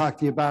I want to talk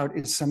to you about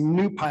is some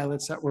new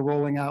pilots that we're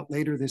rolling out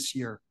later this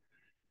year.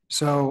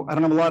 So I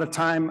don't have a lot of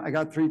time. I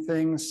got 3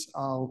 things.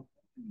 I'm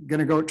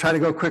going to try to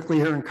go quickly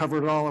here and cover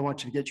it all. I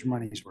want you to get your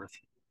money's worth.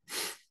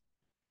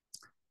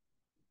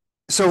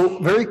 So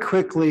very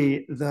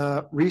quickly,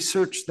 the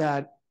research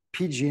that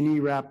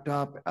PG&E wrapped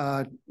up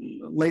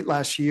late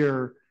last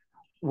year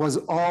was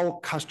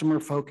all customer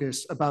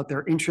focused about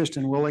their interest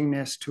and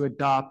willingness to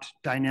adopt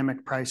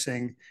dynamic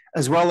pricing,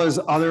 as well as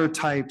other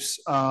types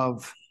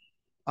of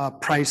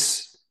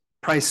price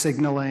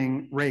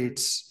signaling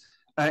rates.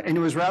 And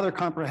it was rather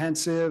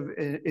comprehensive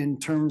in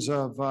terms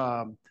of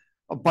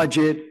a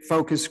budget,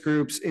 focus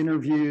groups,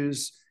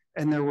 interviews,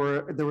 and there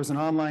was an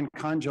online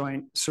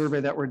conjoint survey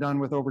that were done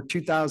with over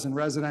 2,000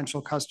 residential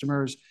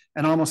customers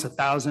and almost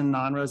 1,000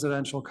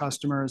 non-residential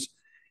customers.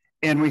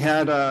 And we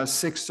had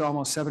 6 to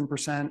almost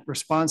 7%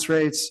 response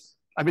rates.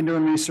 I've been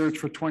doing research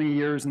for 20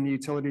 years in the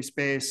utility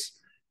space,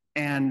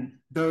 and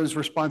those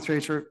response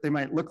rates they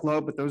might look low,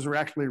 but those are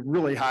actually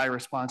really high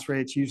response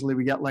rates. Usually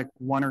we get like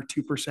 1 or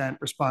 2%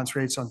 response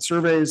rates on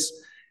surveys.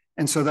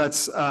 And so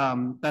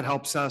that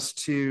helps us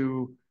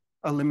to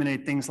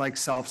eliminate things like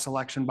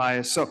self-selection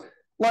bias. So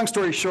long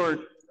story short,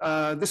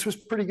 this was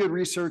pretty good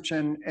research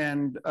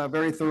and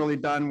very thoroughly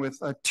done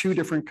with 2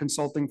 different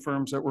consulting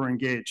firms that were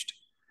engaged.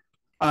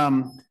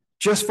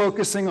 Just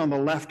focusing on the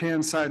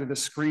left-hand side of the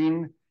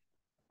screen,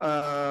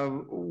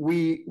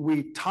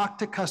 we talked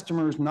to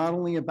customers not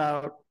only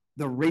about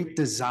the rate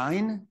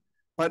design,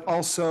 but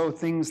also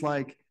things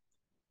like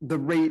the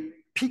rate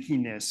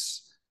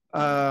peakiness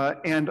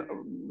and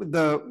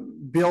the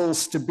bill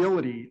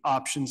stability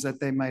options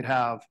that they might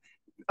have.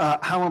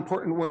 How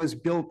important was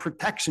bill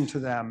protection to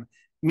them?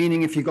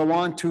 Meaning if you go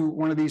on to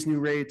one of these new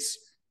rates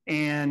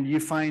and you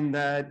find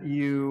that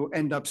you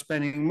end up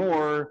spending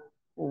more,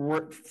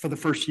 or for the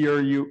first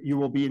year, you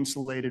will be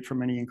insulated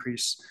from any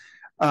increase.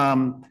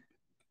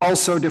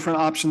 Also different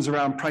options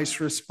around price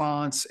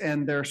response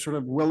and their sort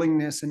of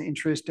willingness and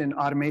interest in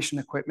automation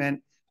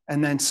equipment,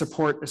 and then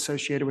support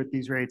associated with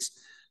these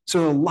rates.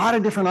 So a lot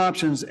of different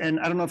options. And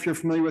I don't know if you're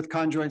familiar with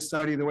conjoint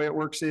study. The way it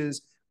works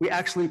is we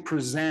actually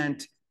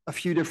present a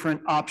few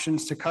different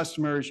options to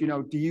customers.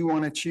 Do you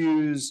want to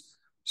choose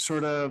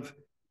sort of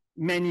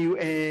menu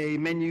A,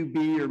 menu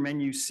B, or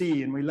menu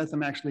C? And we let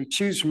them actually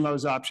choose from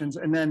those options.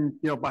 And then,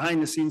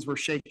 behind the scenes, we're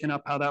shaking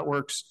up how that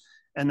works.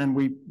 And then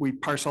we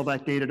parse all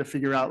that data to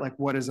figure out like,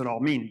 what does it all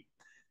mean?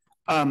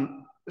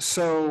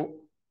 So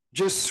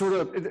this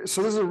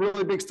is a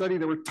really big study.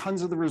 There were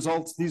tons of the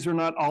results. These are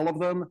not all of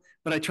them,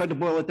 but I tried to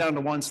boil it down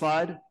to one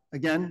slide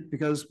again,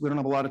 because we don't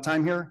have a lot of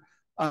time here.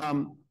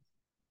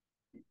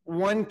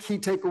 One key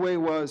takeaway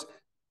was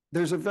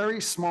there's a very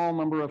small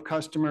number of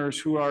customers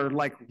who are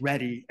like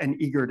ready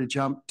and eager to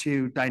jump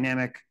to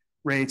dynamic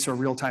rates or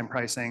real-time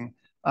pricing.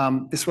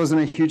 This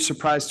wasn't a huge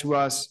surprise to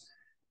us.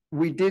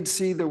 We did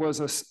see there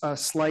was a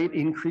slight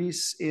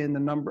increase in the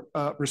number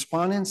of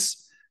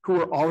respondents who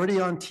were already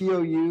on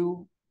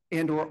TOU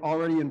and were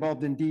already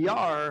involved in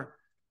DR.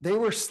 They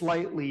were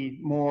slightly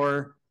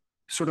more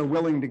sort of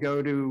willing to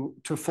go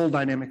to full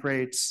dynamic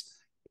rates.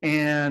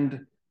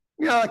 And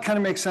yeah, it kind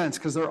of makes sense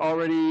because they're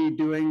already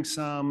doing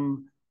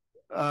some,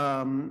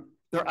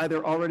 they're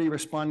either already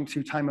responding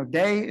to time of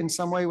day in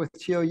some way with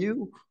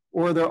TOU,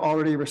 or they're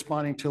already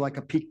responding to like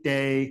a peak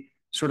day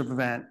sort of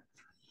event.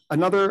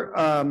 Another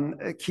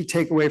key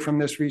takeaway from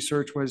this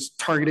research was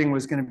targeting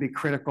was going to be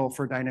critical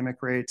for dynamic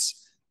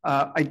rates.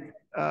 I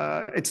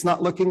it's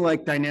not looking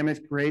like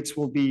dynamic rates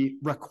will be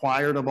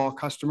required of all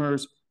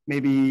customers,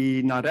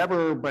 maybe not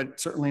ever, but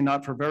certainly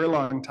not for a very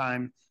long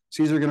time.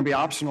 So these are going to be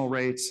optional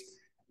rates.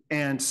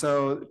 And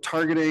so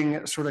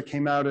targeting sort of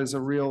came out as a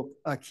real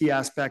key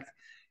aspect.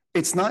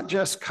 It's not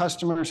just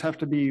customers have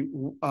to be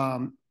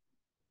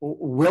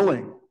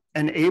willing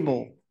and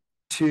able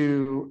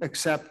to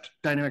accept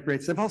dynamic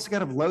rates. They've also got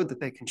to have load that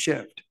they can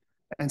shift.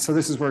 And so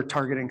this is where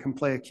targeting can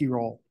play a key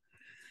role.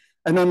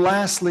 And then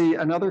lastly,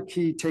 another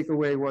key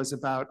takeaway was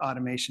about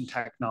automation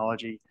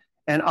technology.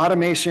 And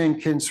automation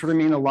can sort of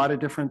mean a lot of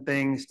different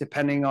things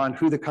depending on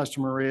who the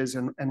customer is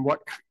and what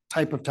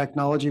type of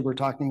technology we're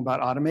talking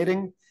about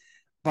automating.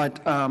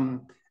 But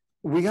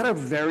we got a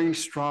very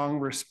strong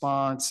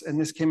response, and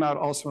this came out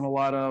also in a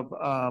lot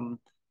of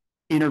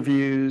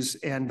interviews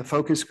and the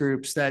focus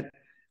groups, that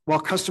while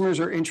customers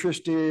are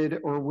interested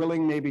or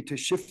willing maybe to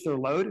shift their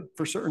load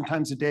for certain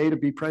times of day to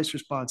be price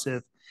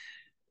responsive,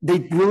 they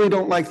really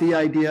don't like the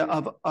idea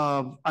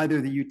of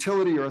either the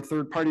utility or a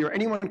third party or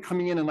anyone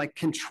coming in and like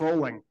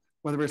controlling,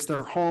 whether it's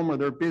their home or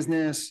their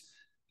business.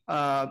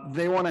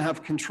 They want to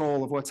have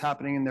control of what's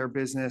happening in their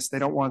business. They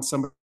don't want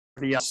somebody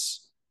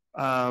else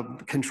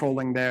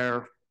controlling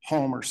their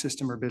home or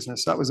system or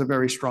business. That was a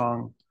very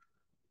strong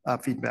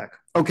feedback.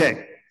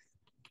 Okay.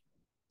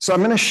 So I'm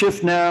going to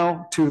shift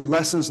now to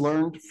lessons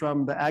learned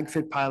from the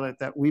AgFIT pilot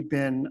that we've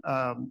been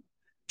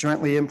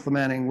jointly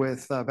implementing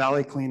with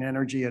Valley Clean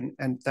Energy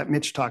and that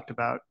Mitch talked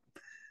about.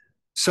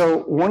 So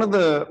one of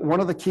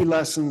the key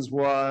lessons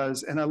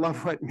was, and I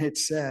love what Mitch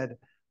said,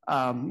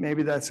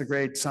 maybe that's a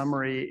great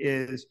summary,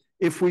 is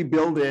if we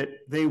build it,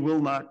 they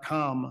will not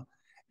come.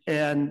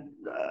 And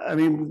I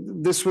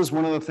mean, this was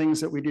one of the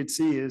things that we did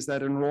see, is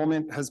that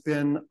enrollment has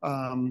been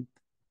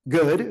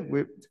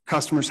good.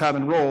 Customers have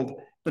enrolled,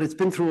 but it's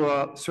been through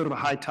a sort of a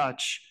high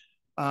touch,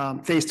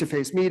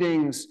 face-to-face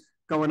meetings,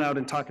 going out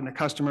and talking to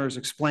customers,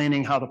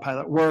 explaining how the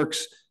pilot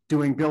works,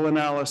 doing bill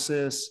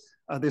analysis.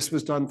 This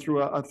was done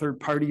through a third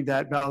party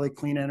that Valley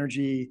Clean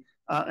Energy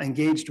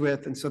engaged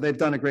with. And so they've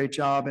done a great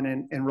job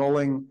in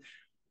enrolling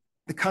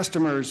the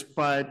customers,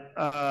 but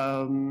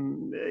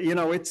you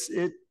know, it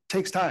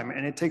takes time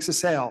and it takes a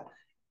sale.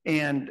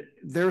 And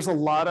there's a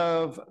lot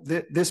of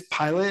this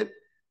pilot,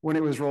 when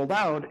it was rolled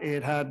out,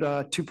 it had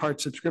a two-part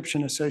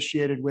subscription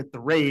associated with the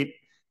rate,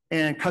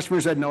 and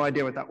customers had no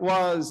idea what that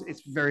was.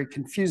 It's very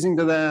confusing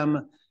to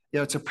them. You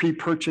know, it's a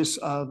pre-purchase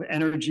of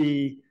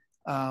energy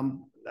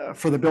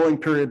for the billing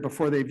period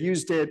before they've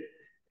used it.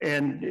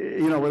 And,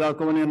 you know, without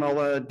going into all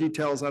the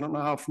details, I don't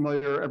know how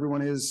familiar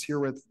everyone is here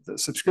with the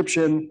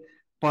subscription,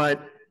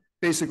 but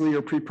basically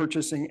you're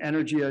pre-purchasing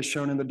energy as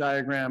shown in the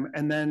diagram.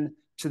 And then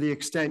to the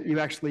extent you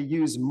actually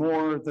use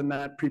more than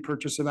that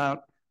pre-purchase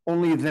amount,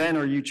 only then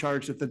are you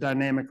charged at the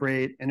dynamic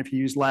rate. And if you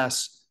use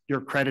less, you're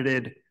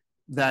credited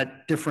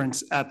that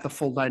difference at the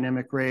full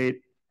dynamic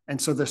rate. And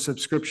so the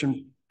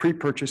subscription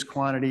pre-purchase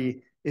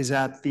quantity is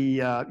at the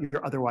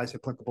your otherwise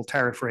applicable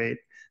tariff rate.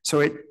 So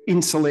it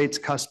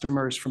insulates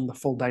customers from the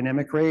full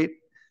dynamic rate.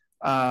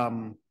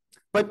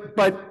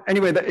 But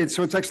anyway,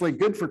 so it's actually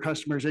good for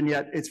customers, and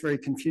yet it's very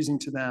confusing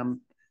to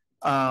them.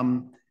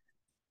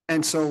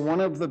 And so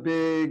one of the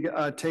big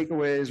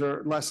takeaways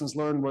or lessons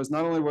learned was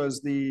not only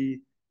was the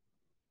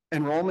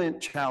enrollment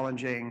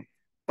challenging,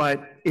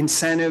 but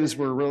incentives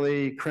were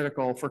really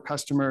critical for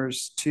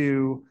customers,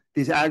 to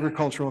these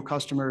agricultural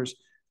customers,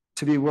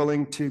 to be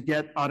willing to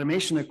get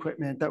automation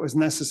equipment that was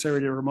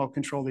necessary to remote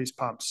control these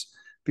pumps.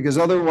 Because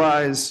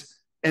otherwise,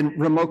 and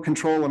remote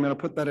control, I'm going to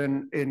put that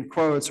in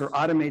quotes, or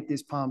automate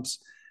these pumps.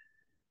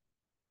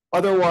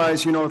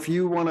 Otherwise, you know, if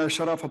you want to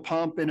shut off a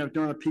pump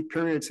during a peak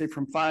period, say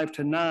from 5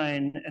 to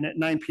 9, and at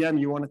 9 p.m.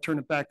 you want to turn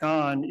it back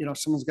on, you know,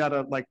 someone's got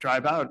to like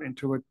drive out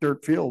into a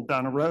dirt field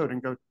down a road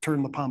and go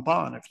turn the pump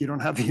on if you don't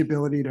have the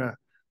ability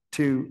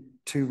to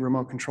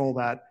remote control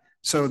that.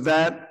 So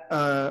that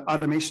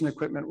automation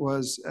equipment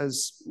was,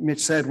 as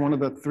Mitch said, one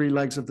of the 3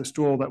 legs of the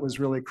stool that was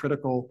really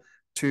critical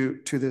to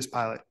this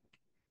pilot.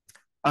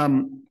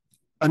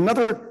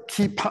 Another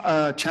key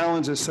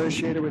challenge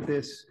associated with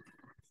this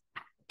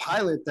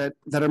pilot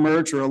that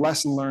emerged, or a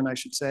lesson learned, I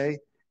should say,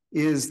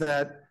 is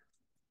that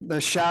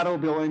the shadow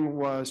billing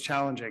was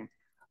challenging.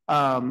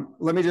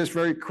 Let me just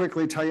very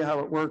quickly tell you how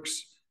it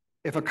works.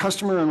 If a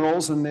customer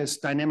enrolls in this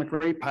dynamic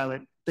rate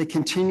pilot, they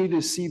continue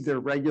to see their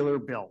regular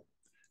bill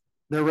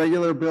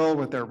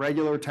with their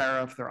regular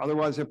tariff, their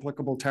otherwise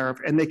applicable tariff,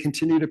 and they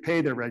continue to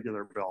pay their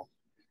regular bill.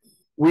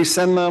 We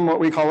send them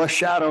what we call a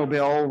shadow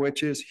bill,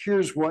 which is,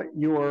 here's what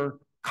your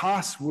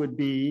costs would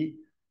be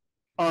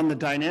on the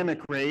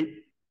dynamic rate,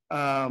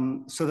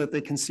 so that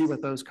they can see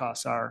what those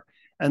costs are.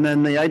 And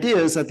then the idea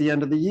is at the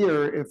end of the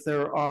year, if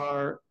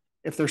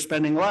they're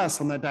spending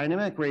less on the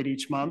dynamic rate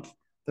each month,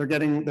 they're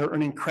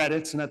earning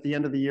credits. And at the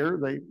end of the year,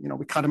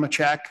 we cut them a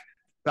check.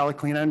 Valley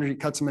Clean Energy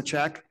cuts them a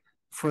check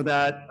for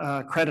that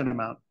credit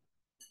amount.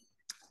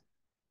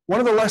 One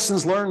of the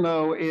lessons learned,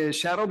 though, is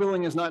shadow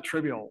billing is not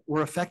trivial.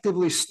 We're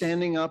effectively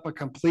standing up a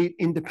complete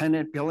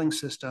independent billing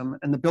system,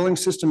 and the billing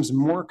system is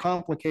more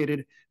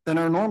complicated than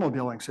our normal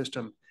billing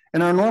system.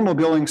 In our normal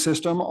billing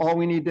system, all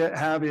we need to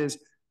have is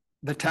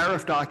the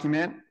tariff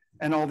document,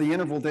 and all the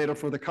interval data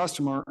for the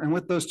customer. And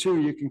with those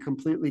two, you can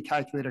completely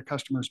calculate a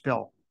customer's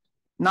bill.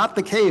 Not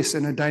the case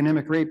in a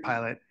dynamic rate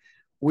pilot.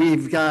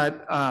 We've got,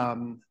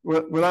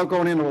 without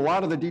going into a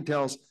lot of the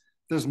details,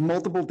 there's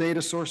multiple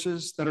data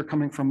sources that are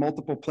coming from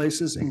multiple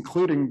places,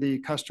 including the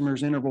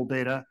customer's interval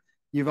data.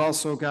 You've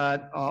also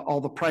got all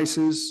the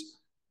prices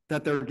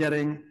that they're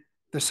getting,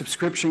 the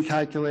subscription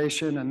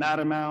calculation and that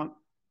amount,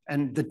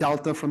 and the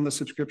delta from the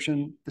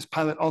subscription. This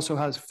pilot also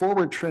has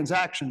forward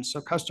transactions,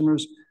 so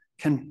customers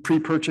can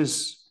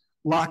pre-purchase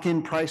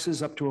lock-in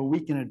prices up to a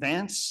week in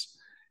advance.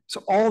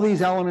 So all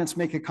these elements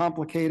make it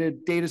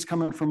complicated. Data's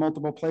coming from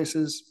multiple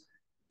places.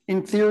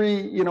 In theory,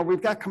 you know,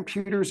 we've got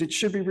computers. It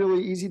should be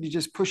really easy to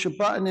just push a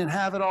button and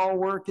have it all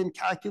work and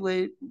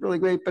calculate really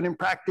great. But in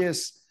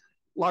practice,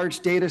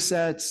 large data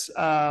sets,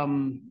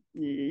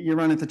 you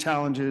run into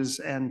challenges.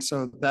 And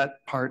so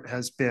that part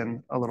has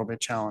been a little bit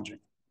challenging.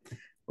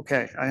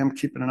 Okay, I am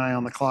keeping an eye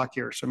on the clock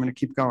here, so I'm going to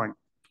keep going.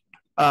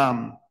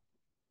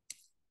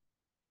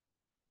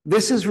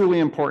 This is really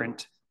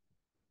important.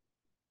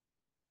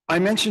 I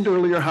mentioned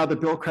earlier how the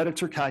bill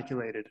credits are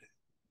calculated.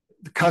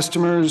 The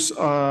customers,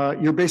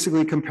 you're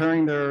basically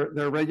comparing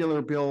their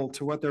regular bill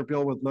to what their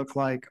bill would look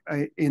like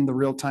in the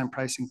real-time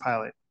pricing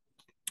pilot.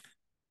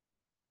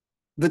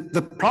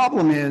 The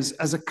problem is,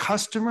 as a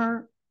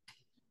customer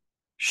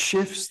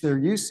shifts their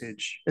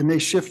usage and they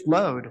shift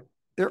load,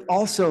 they're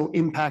also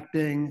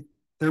impacting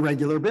their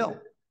regular bill,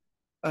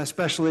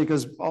 especially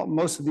because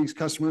most of these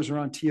customers are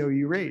on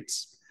TOU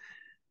rates.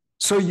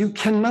 So you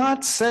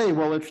cannot say,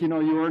 well, if you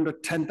earned a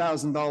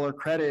 $10,000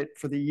 credit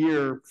for the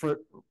year for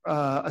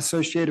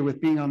associated with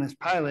being on this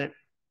pilot,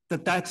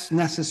 that's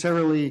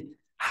necessarily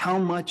how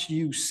much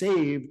you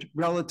saved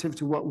relative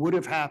to what would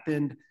have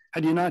happened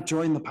had you not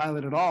joined the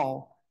pilot at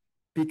all.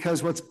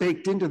 Because what's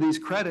baked into these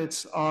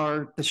credits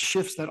are the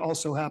shifts that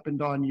also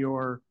happened on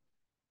your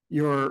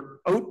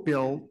OAT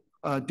bill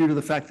due to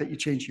the fact that you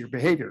changed your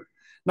behavior.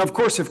 Now, of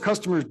course, if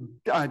customers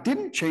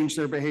didn't change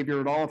their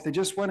behavior at all, if they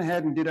just went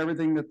ahead and did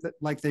everything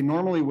like they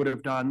normally would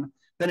have done,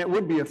 then it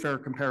would be a fair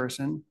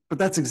comparison. But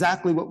that's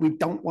exactly what we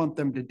don't want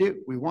them to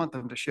do. We want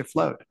them to shift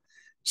load.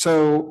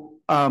 So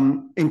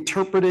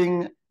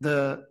interpreting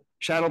the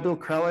shadow bill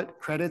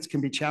credits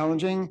can be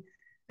challenging,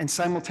 and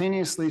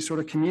simultaneously sort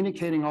of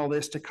communicating all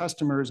this to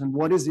customers and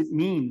what does it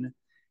mean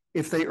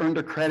if they earned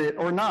a credit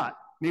or not.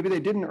 Maybe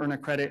they didn't earn a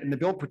credit and the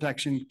bill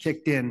protection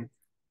kicked in.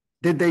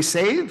 Did they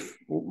save?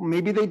 Well,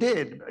 maybe they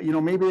did.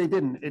 Maybe they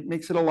didn't. It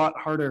makes it a lot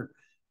harder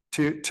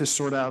to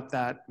sort out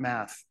that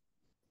math.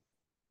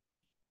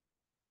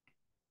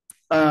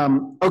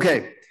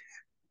 Okay,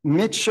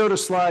 Mitch showed a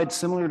slide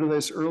similar to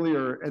this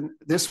earlier, and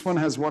this one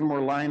has one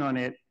more line on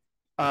it.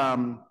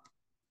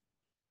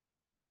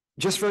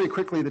 Just very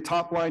quickly, the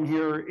top line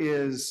here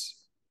is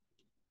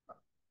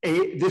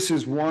this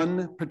is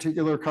one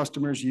particular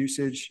customer's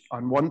usage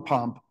on one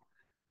pump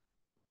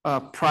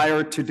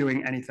prior to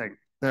doing anything.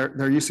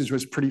 Their usage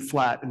was pretty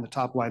flat in the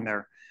top line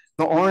there.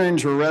 The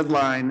orange or red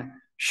line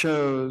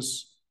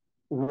shows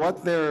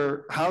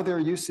how their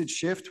usage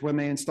shift when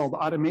they installed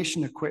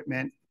automation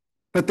equipment,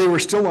 but they were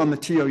still on the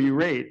TOU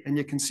rate. And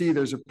you can see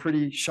there's a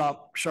pretty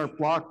sharp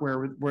block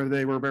where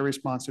they were very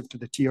responsive to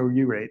the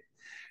TOU rate.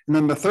 And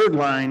then the third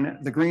line,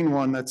 the green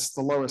one, that's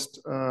the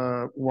lowest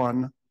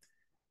one,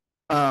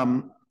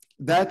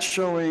 that's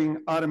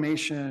showing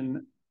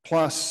automation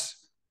plus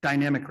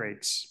dynamic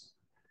rates.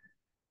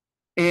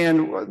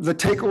 And the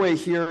takeaway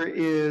here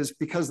is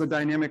because the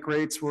dynamic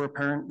rates were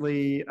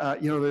apparently,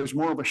 there's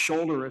more of a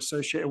shoulder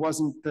associated. It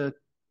wasn't the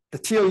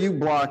TOU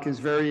block is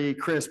very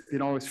crisp,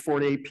 it's 4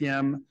 to 8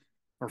 p.m.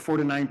 or 4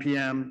 to 9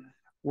 p.m.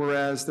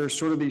 Whereas there's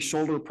sort of these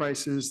shoulder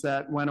prices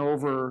that went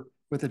over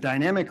with the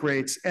dynamic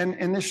rates.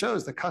 And this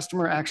shows the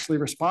customer actually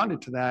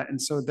responded to that.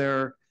 And so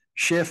their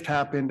shift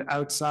happened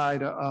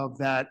outside of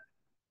that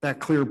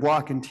clear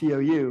block in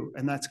TOU,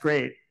 and that's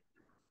great.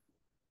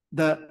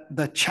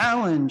 The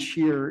challenge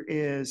here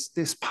is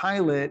this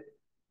pilot,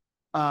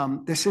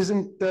 this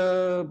isn't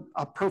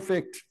a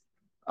perfect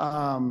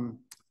randomized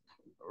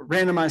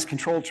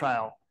control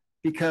trial,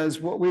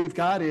 because what we've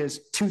got is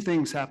two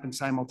things happen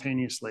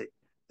simultaneously.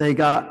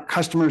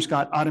 Customers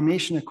got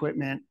automation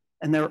equipment,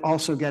 and they're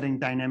also getting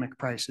dynamic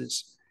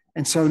prices.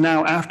 And so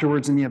now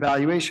afterwards in the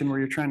evaluation where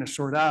you're trying to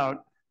sort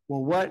out,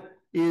 well, what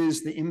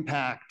is the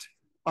impact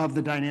of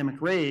the dynamic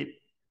rate?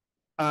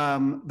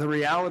 The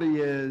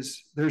reality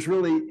is there's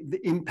really the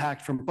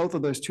impact from both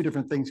of those two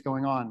different things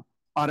going on,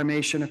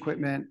 automation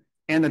equipment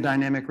and the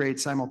dynamic rate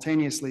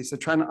simultaneously. So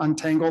trying to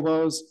untangle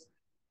those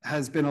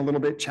has been a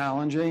little bit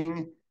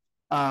challenging.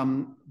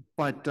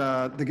 But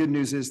the good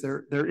news is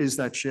there is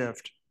that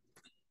shift.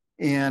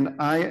 And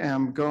I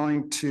am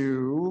going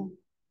to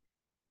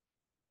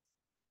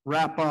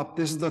wrap up.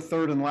 This is the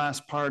third and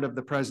last part of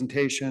the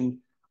presentation.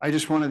 I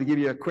just wanted to give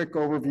you a quick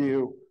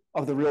overview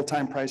of the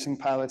real-time pricing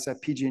pilots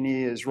that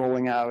PG&E is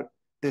rolling out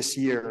this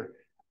year.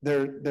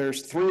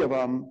 There's 3 of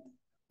them,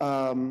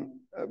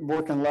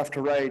 working left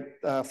to right.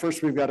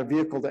 First, we've got a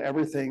vehicle to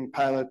everything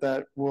pilot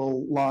that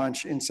will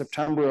launch in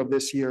September of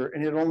this year,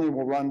 and it only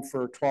will run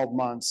for 12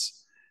 months.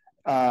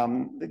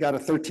 They got a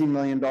 $13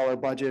 million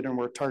budget, and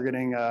we're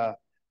targeting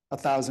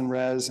 1,000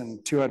 res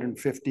and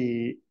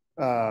 250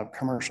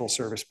 commercial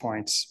service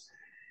points.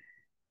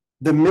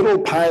 The middle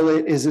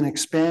pilot is an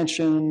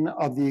expansion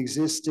of the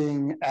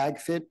existing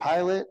AgFIT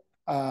pilot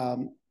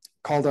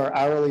called our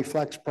hourly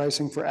flex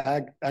pricing for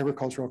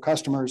agricultural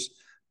customers.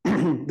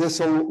 This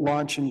will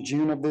launch in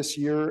June of this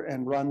year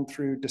and run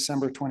through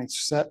December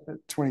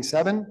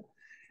 27.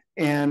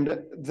 And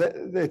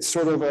it's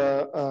sort of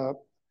a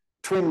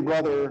twin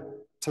brother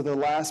to the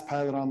last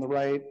pilot on the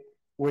right,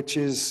 which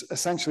is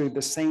essentially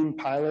the same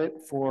pilot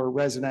for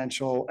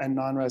residential and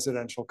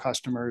non-residential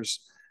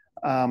customers.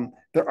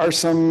 There are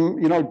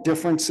some,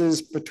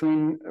 differences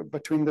between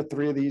the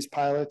three of these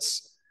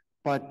pilots,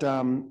 but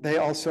they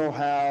also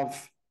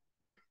have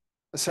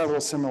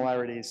several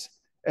similarities.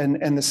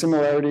 And the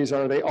similarities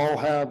are they all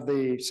have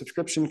the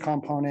subscription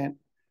component,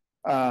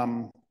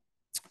 the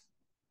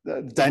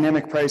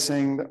dynamic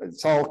pricing,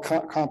 it's all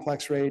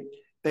complex rate.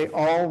 They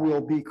all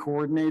will be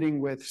coordinating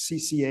with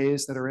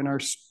CCAs that are in our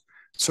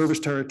service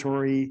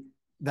territory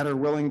that are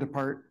willing to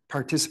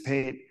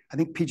participate. I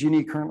think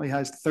PG&E currently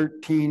has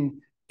 13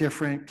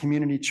 different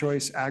community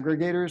choice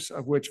aggregators,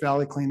 of which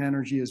Valley Clean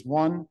Energy is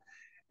one.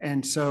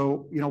 And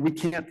so, we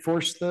can't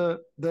force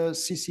the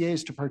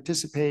CCAs to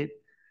participate,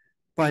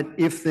 but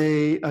if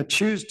they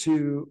choose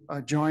to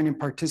join and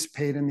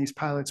participate in these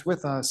pilots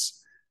with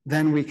us,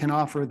 then we can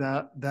offer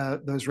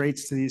those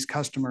rates to these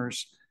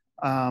customers.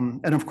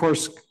 And of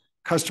course,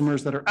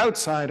 customers that are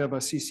outside of a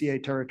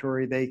CCA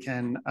territory, they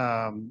can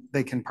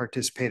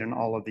participate in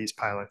all of these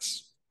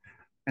pilots.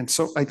 And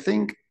so I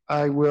think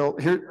I will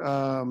leave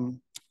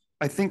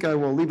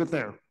it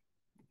there.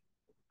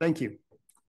 Thank you.